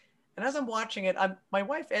 And as I'm watching it, my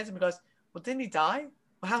wife answers me, goes, well, didn't he die?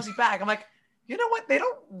 Well, how's he back? I'm like, you know what? They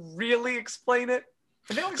don't really explain it.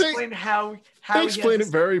 And they don't explain how they explain it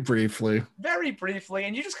very briefly. Very briefly.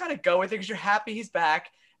 And you just kind of go with it because you're happy he's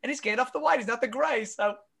back. And he's Gandalf the White. He's not the Grey.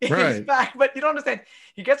 So he's back. But you don't understand.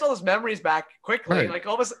 He gets all those memories back quickly. Right. Like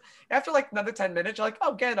almost after like another 10 minutes, you're like,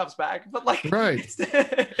 oh, Gandalf's back. But like, right.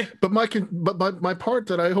 But my part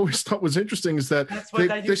that I always thought was interesting is that that's what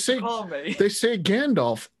they used to call me. They say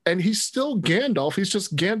Gandalf, and he's still Gandalf. He's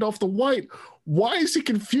just Gandalf the White. Why is he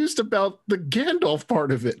confused about the Gandalf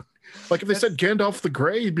part of it? Like if they said Gandalf the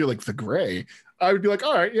Grey, he'd be like, the Grey. I would be like,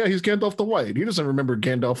 all right, yeah, he's Gandalf the White. He doesn't remember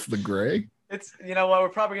Gandalf the Grey. It's, we're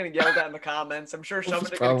probably going to yell that in the comments. I'm sure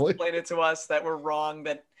somebody can explain it to us that we're wrong,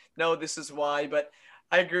 that no, this is why. But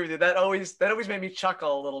I agree with you. That always made me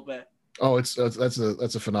chuckle a little bit. Oh, that's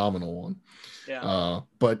a phenomenal one. Yeah.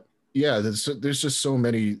 But yeah, there's just so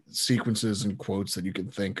many sequences and quotes that you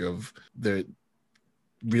can think of that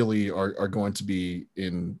really are going to be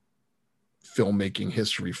in filmmaking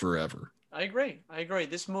history forever. I agree.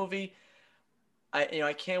 This movie,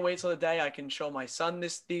 I can't wait till the day I can show my son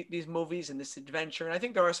these movies and this adventure. And I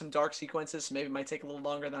think there are some dark sequences, so maybe it might take a little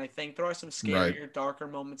longer than I think. There are some scarier, darker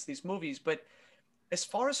moments in these movies, but as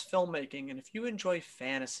far as filmmaking, and if you enjoy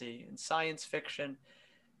fantasy and science fiction,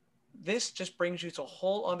 this just brings you to a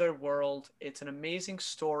whole other world. It's an amazing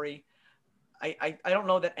story. I don't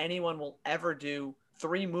know that anyone will ever do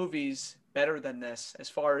three movies better than this, as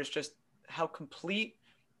far as just how complete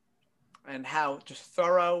and how just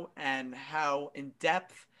thorough and how in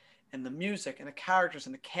depth, and the music and the characters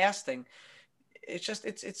and the casting. It's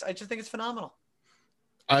I just think it's phenomenal.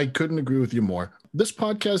 I couldn't agree with you more. This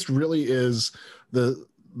podcast really is the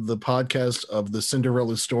podcast of the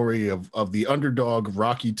Cinderella story of the underdog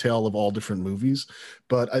rocky tale of all different movies.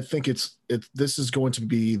 But I think this is going to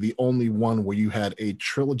be the only one where you had a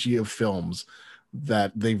trilogy of films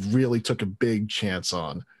that they really took a big chance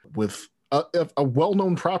on with a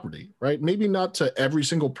well-known property, right? Maybe not to every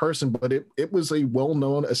single person, but it was a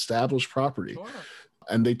well-known established property. Sure.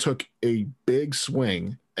 And they took a big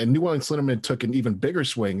swing, and New Line Cinema took an even bigger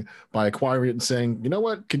swing by acquiring it and saying, you know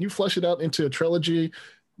what, can you flesh it out into a trilogy?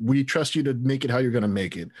 We trust you to make it how you're going to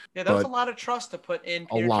make it. Yeah, that was a lot of trust to put in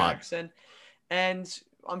Peter Jackson. And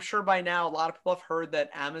I'm sure by now a lot of people have heard that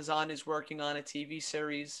Amazon is working on a TV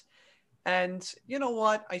series. And you know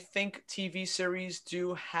what? I think TV series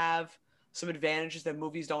do have some advantages that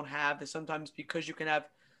movies don't have. That sometimes, because you can have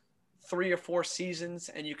 3 or 4 seasons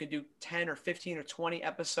and you can do 10 or 15 or 20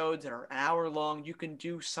 episodes that are an hour long, you can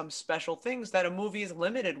do some special things that a movie is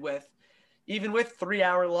limited with. Even with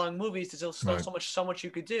 3-hour long movies, there's still Right. so much you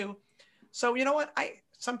could do. So you know what?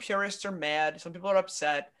 Some purists are mad. Some people are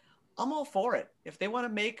upset. I'm all for it. If they want to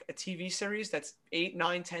make a TV series that's 8,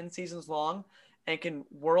 9, 10 seasons long and can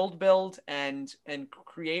world build and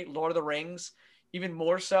create Lord of the Rings even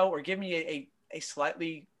more so, or give me a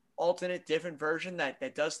slightly alternate, different version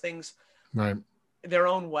that does things Right. their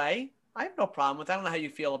own way, I have no problem with that. I don't know how you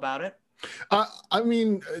feel about it. I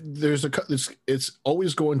mean, it's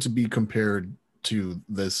always going to be compared to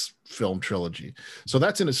this film trilogy, so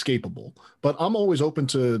that's inescapable. But I'm always open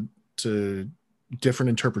to different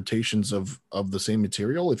interpretations of the same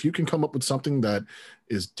material. If you can come up with something that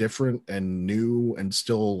is different and new and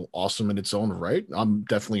still awesome in its own right, I'm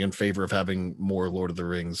definitely in favor of having more Lord of the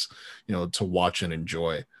Rings, to watch and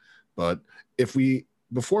enjoy. But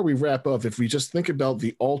before we wrap up, if we just think about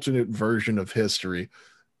the alternate version of history,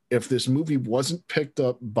 if this movie wasn't picked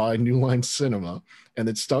up by New Line Cinema and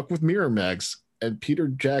it stuck with Miramax and Peter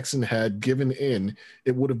Jackson had given in,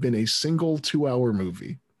 it would have been a single 2-hour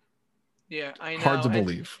movie. Yeah, I know. Hard to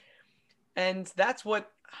believe. And that's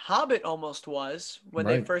what Hobbit almost was when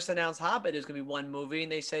they Right. first announced Hobbit is going to be one movie,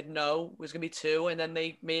 and they said no, it was going to be 2, and then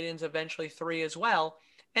they made it into eventually 3 as well.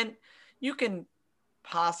 And you can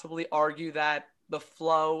possibly argue that the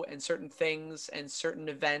flow and certain things and certain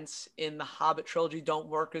events in the Hobbit trilogy don't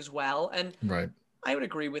work as well, and Right. I would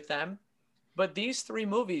agree with them. But these 3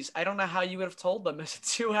 movies, I don't know how you would have told them as a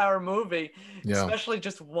 2-hour movie, Yeah. especially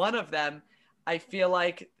just one of them. I feel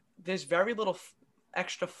like there's very little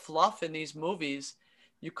extra fluff in these movies.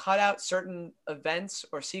 You cut out certain events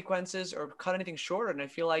or sequences or cut anything short, and I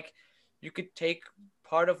feel like you could take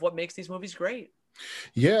part of what makes these movies great.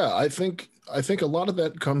 Yeah, I think a lot of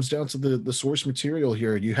that comes down to the source material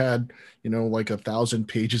here. You had, like 1,000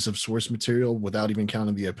 pages of source material without even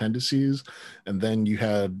counting the appendices, and then you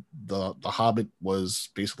had the Hobbit was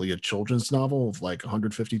basically a children's novel of like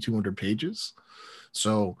 150, 200 pages.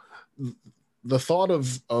 So the thought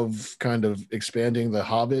of kind of expanding the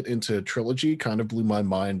Hobbit into a trilogy kind of blew my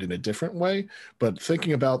mind in a different way. But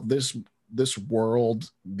thinking about this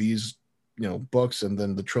world, these books, and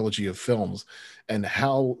then the trilogy of films, and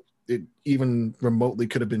how it even remotely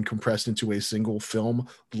could have been compressed into a single film,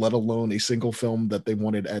 let alone a single film that they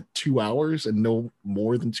wanted at 2 hours and no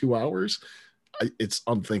more than 2 hours, it's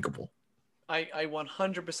unthinkable. I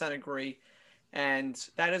 100% agree. And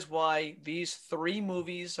that is why these 3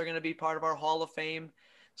 movies are going to be part of our Hall of Fame.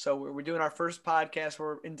 So we're doing our first podcast.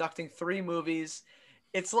 We're inducting 3 movies.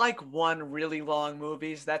 It's like one really long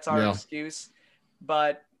movies. That's our Yeah. excuse.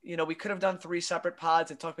 But, we could have done 3 separate pods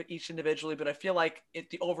and talked about each individually. But I feel like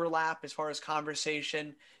the overlap as far as conversation,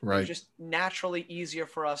 it was Right. just naturally easier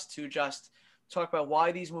for us to just talk about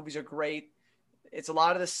why these movies are great. It's a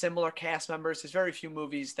lot of the similar cast members. There's very few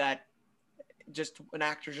movies that just an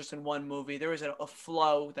actor just in one movie. There is a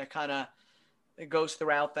flow that kind of goes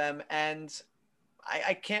throughout them, and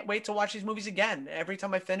I can't wait to watch these movies again. Every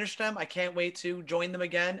time I finish them, I can't wait to join them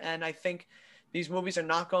again. And I think these movies are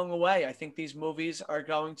not going away. I think these movies are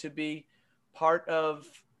going to be part of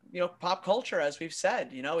pop culture, as we've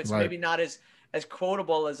said. It's Right. maybe not as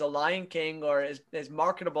quotable as a Lion King or as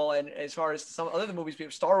marketable, and as far as some other movies,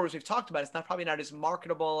 Star Wars, we've talked about, it's not probably not as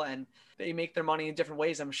marketable, and they make their money in different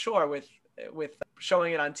ways, I'm sure, with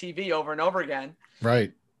showing it on TV over and over again.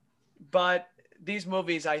 Right. But these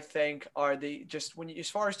movies, I think, are the just when you, as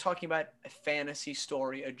far as talking about a fantasy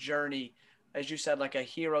story, a journey, as you said, like a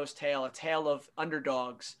hero's tale, a tale of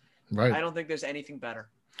underdogs. Right. I don't think there's anything better.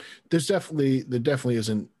 There definitely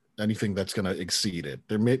isn't anything that's going to exceed it.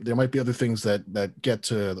 There might be other things that get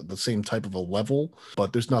to the same type of a level,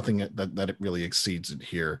 but there's nothing that it really exceeds it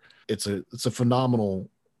here. It's a phenomenal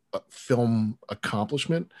film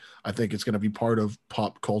accomplishment. I think it's going to be part of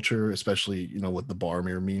pop culture, especially with the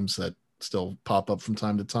Boromir memes that still pop up from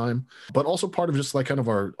time to time, but also part of just like kind of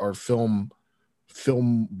our film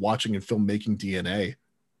watching and filmmaking DNA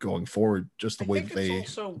going forward, just the I way think that it's they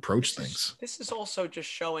also approach things. this is also just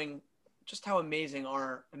showing just how amazing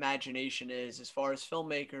our imagination is as far as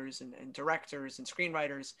filmmakers and directors and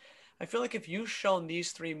screenwriters. I feel like if you shown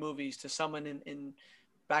these three movies to someone in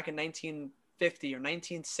back in 1950 or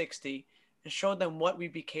 1960 and showed them what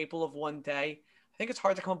we'd be capable of one day, I think it's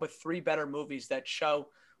hard to come up with three better movies that show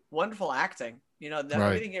wonderful acting. That Right.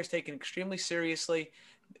 everything here is taken extremely seriously.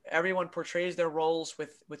 Everyone portrays their roles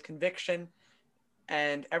with conviction,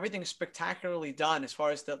 and everything's spectacularly done as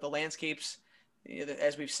far as the landscapes,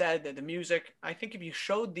 as we've said, the music. I think if you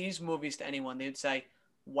showed these movies to anyone, they'd say,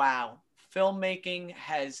 "Wow, filmmaking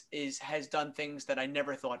has done things that I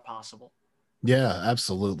never thought possible." Yeah,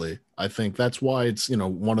 absolutely. I think that's why it's,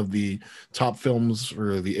 one of the top films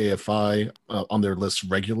for the AFI on their list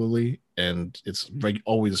regularly. And it's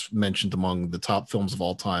always mentioned among the top films of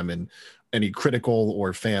all time in any critical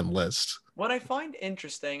or fan list. What I find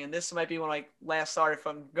interesting, and this might be when I last started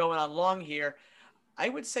from going on long here, I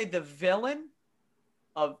would say the villain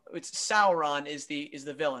of it's Sauron is the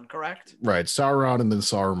villain, correct? Right. Sauron and then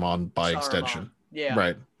Saruman by Saruman, extension. yeah.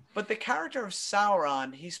 Right. But the character of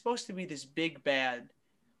Sauron, he's supposed to be this big bad,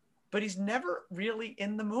 but he's never really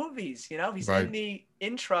in the movies. He's in Right. the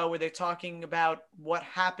intro where they're talking about what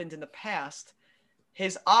happened in the past.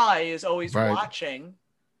 His eye is always Right. watching,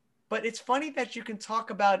 but it's funny that you can talk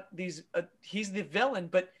about these. He's the villain,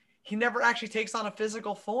 but he never actually takes on a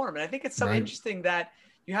physical form. And I think it's so Right. interesting that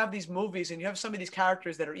you have these movies and you have some of these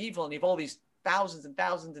characters that are evil, and you have all these thousands and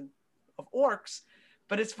thousands of orcs.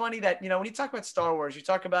 But it's funny that when you talk about Star Wars, you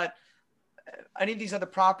talk about any of these other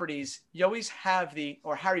properties, you always have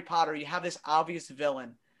or Harry Potter, you have this obvious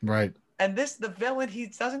villain. Right. And the villain, he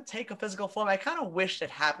doesn't take a physical form. I kind of wish it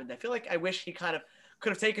happened. I feel like I wish he kind of could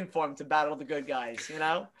have taken form to battle the good guys.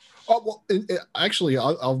 Oh well, actually,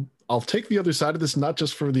 I'll take the other side of this, not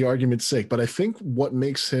just for the argument's sake, but I think what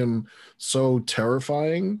makes him so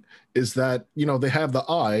terrifying is that they have the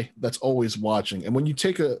eye that's always watching, and when you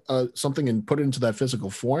take something and put it into that physical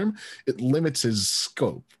form, it limits his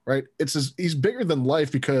scope. Right? He's bigger than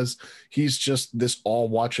life because he's just this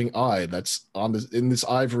all-watching eye that's in this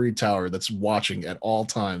ivory tower that's watching at all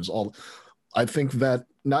times. I think that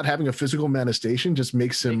not having a physical manifestation just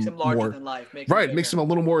makes Makes him him larger more than life. Makes him right, bigger. makes him a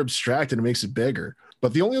little more abstract and it makes it bigger.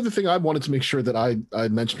 But the only other thing I wanted to make sure that I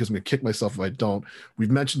mentioned, because I'm going to kick myself if I don't,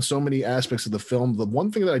 we've mentioned so many aspects of the film. The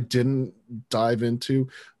one thing that I didn't dive into,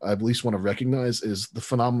 I at least want to recognize, is the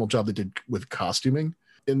phenomenal job they did with costuming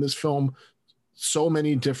in this film. So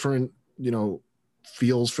many different,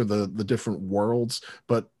 feels for the different worlds,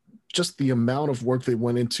 but just the amount of work they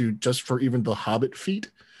went into just for even the Hobbit feat.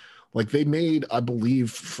 Like they made, I believe,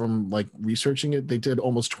 from like researching it, they did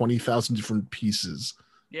almost 20,000 different pieces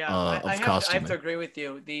Yeah, I of have to costuming. agree with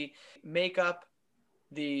you. The makeup,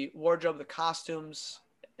 the wardrobe, the costumes,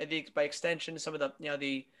 by extension, some of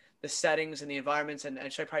the settings and the environments, and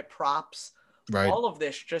should I probably props, Right. all of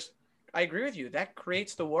this just I agree with you. That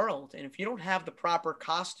creates the world, and if you don't have the proper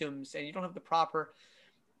costumes and you don't have the proper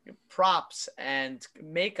props and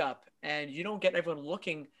makeup, and you don't get everyone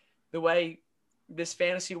looking the way this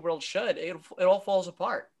fantasy world should, it all falls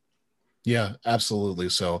apart. Yeah, absolutely.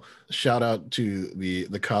 So shout out to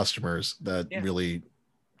the costumers that Yeah. really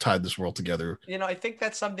tied this world together. I think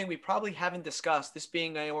that's something we probably haven't discussed. This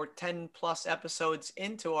being we're 10 plus episodes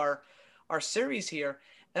into our series here,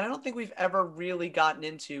 and I don't think we've ever really gotten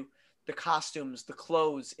into the costumes, the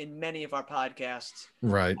clothes in many of our podcasts.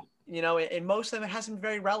 Right. In most of them, it hasn't been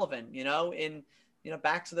very relevant. In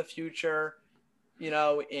Back to the Future,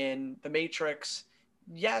 in The Matrix.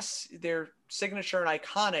 Yes, they're signature and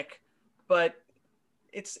iconic, but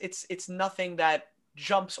it's nothing that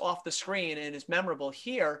jumps off the screen and is memorable.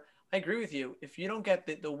 Here, I agree with you. If you don't get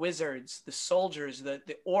the wizards, the soldiers, the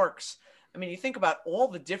orcs, I mean, you think about all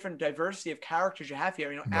the different diversity of characters you have here.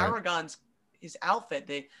 Right. Aragon's his outfit,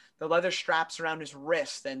 the leather straps around his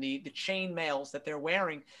wrist, and the chain mails that they're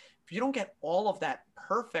wearing. If you don't get all of that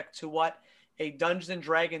perfect to what a Dungeons and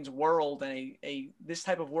Dragons world and a this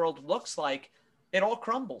type of world looks like, it all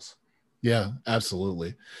crumbles. Yeah,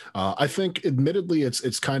 absolutely. I think, admittedly,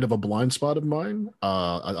 it's kind of a blind spot of mine.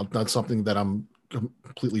 Not something that I'm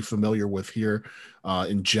completely familiar with here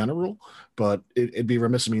in general, but it'd be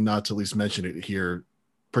remiss of me not to at least mention it here,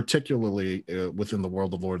 particularly within the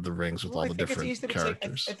world of Lord of the Rings with Well, all I the think it's different easy to take. I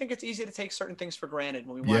characters. think it's easy to take certain things for granted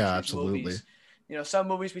when we watch Yeah, these absolutely. movies. You know, some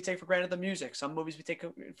movies we take for granted the music. Some movies we take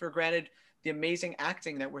for granted the amazing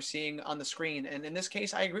acting that we're seeing on the screen. And in this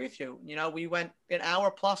case, I agree with you. You know, we went an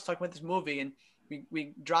hour plus talking about this movie, and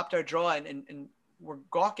we dropped our jaw and we're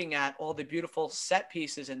gawking at all the beautiful set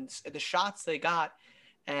pieces and the shots they got,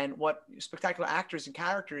 and what spectacular actors and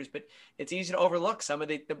characters. But it's easy to overlook some of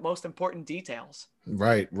the most important details.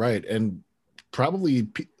 Right, right. And probably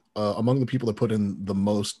among the people that put in the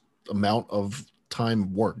most amount of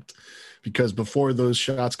time worked, because before those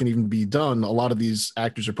shots can even be done, a lot of these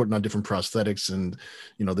actors are putting on different prosthetics. And,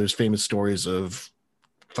 there's famous stories of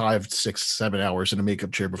 5, 6, 7 hours in a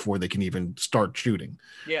makeup chair before they can even start shooting.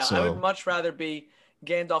 Yeah, I would So, much rather be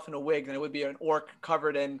Gandalf in a wig than it would be an orc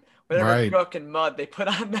covered in whatever right, crook and mud they put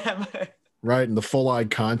on them. right. And the full eye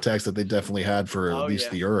contacts that they definitely had for at Oh least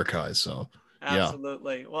yeah, the Uruk-hai. So, yeah.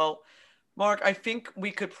 absolutely. Well, Mark, I think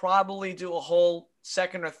we could probably do a whole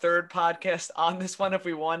second or third podcast on this one if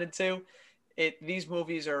we wanted to. These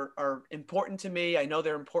movies are important to me. I know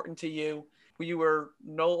they're important to you. You were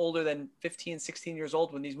no older than 15, 16 years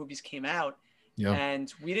old when these movies came out, Yeah.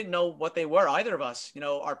 and we didn't know what they were, either of us. You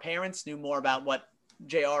know, our parents knew more about what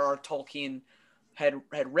J.R.R. Tolkien had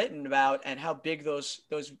written about and how big those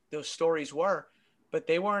stories were, but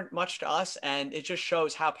they weren't much to us. And it just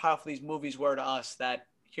shows how powerful these movies were to us, that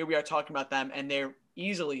here we are talking about them, and they're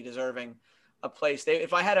easily deserving a place.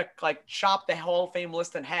 If I had to like chop the Hall of Fame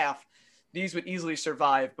list in half, these would easily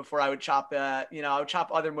survive before I would chop I would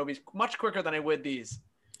chop other movies much quicker than I would these.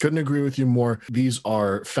 Couldn't agree with you more. These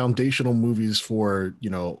are foundational movies for,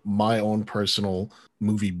 my own personal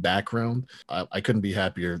movie background. I couldn't be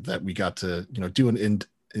happier that we got to, do an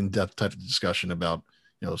in-depth type of discussion about,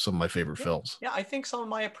 some of my favorite Yeah. films. Yeah, I think some of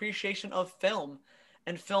my appreciation of film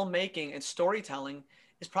and filmmaking and storytelling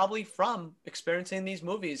is probably from experiencing these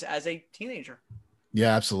movies as a teenager.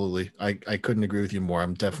 Yeah, absolutely. I couldn't agree with you more.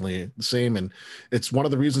 I'm definitely the same. And it's one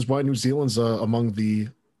of the reasons why New Zealand's among the,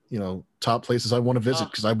 top places I want to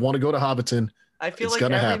visit, because I want to go to Hobbiton. I feel It's like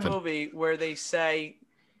going to every happen. movie where they say,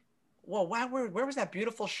 "Well, wow, where was that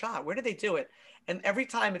beautiful shot? Where did they do it?" And every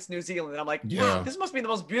time it's New Zealand, and I'm like, "Wow, Yeah. this must be the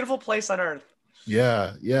most beautiful place on earth."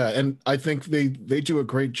 Yeah, yeah, and I think they do a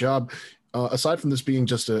great job. Aside from this being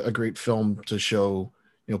just a great film to show,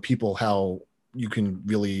 people how you can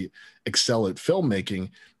really excel at filmmaking,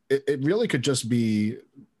 it really could just be,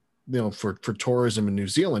 for tourism in New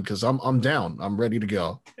Zealand, because I'm down. I'm ready to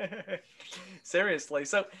go. Seriously.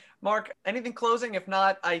 So, Mark, anything closing? If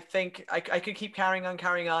not, I think I could keep carrying on,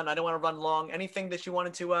 carrying on. I don't want to run long. Anything that you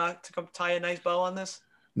wanted to come tie a nice bow on this?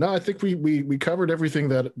 No, I think we covered everything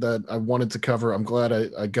that I wanted to cover. I'm glad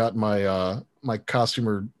I got my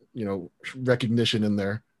costumer, recognition in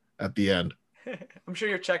there at the end. I'm sure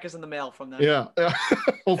your check is in the mail from them. Yeah, yeah.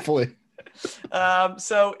 Hopefully.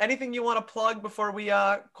 So anything you want to plug before we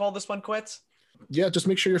call this one quits? Yeah, just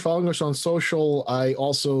make sure you're following us on social. I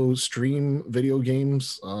also stream video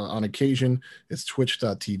games on occasion. It's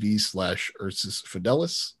twitch.tv/Ursus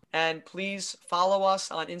Fidelis. And please follow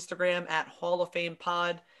us on Instagram at Hall of Fame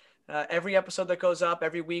Pod. Every episode that goes up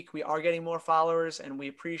every week, we are getting more followers, and we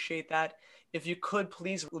appreciate that. If you could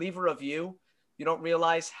please leave a review. You don't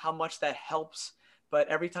realize how much that helps, but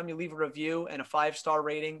every time you leave a review and a 5-star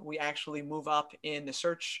rating, we actually move up in the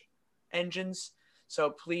search engines. So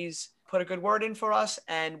please put a good word in for us,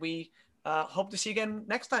 and we hope to see you again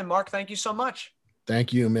next time. Mark, thank you so much.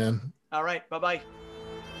 Thank you, man. All right, bye-bye.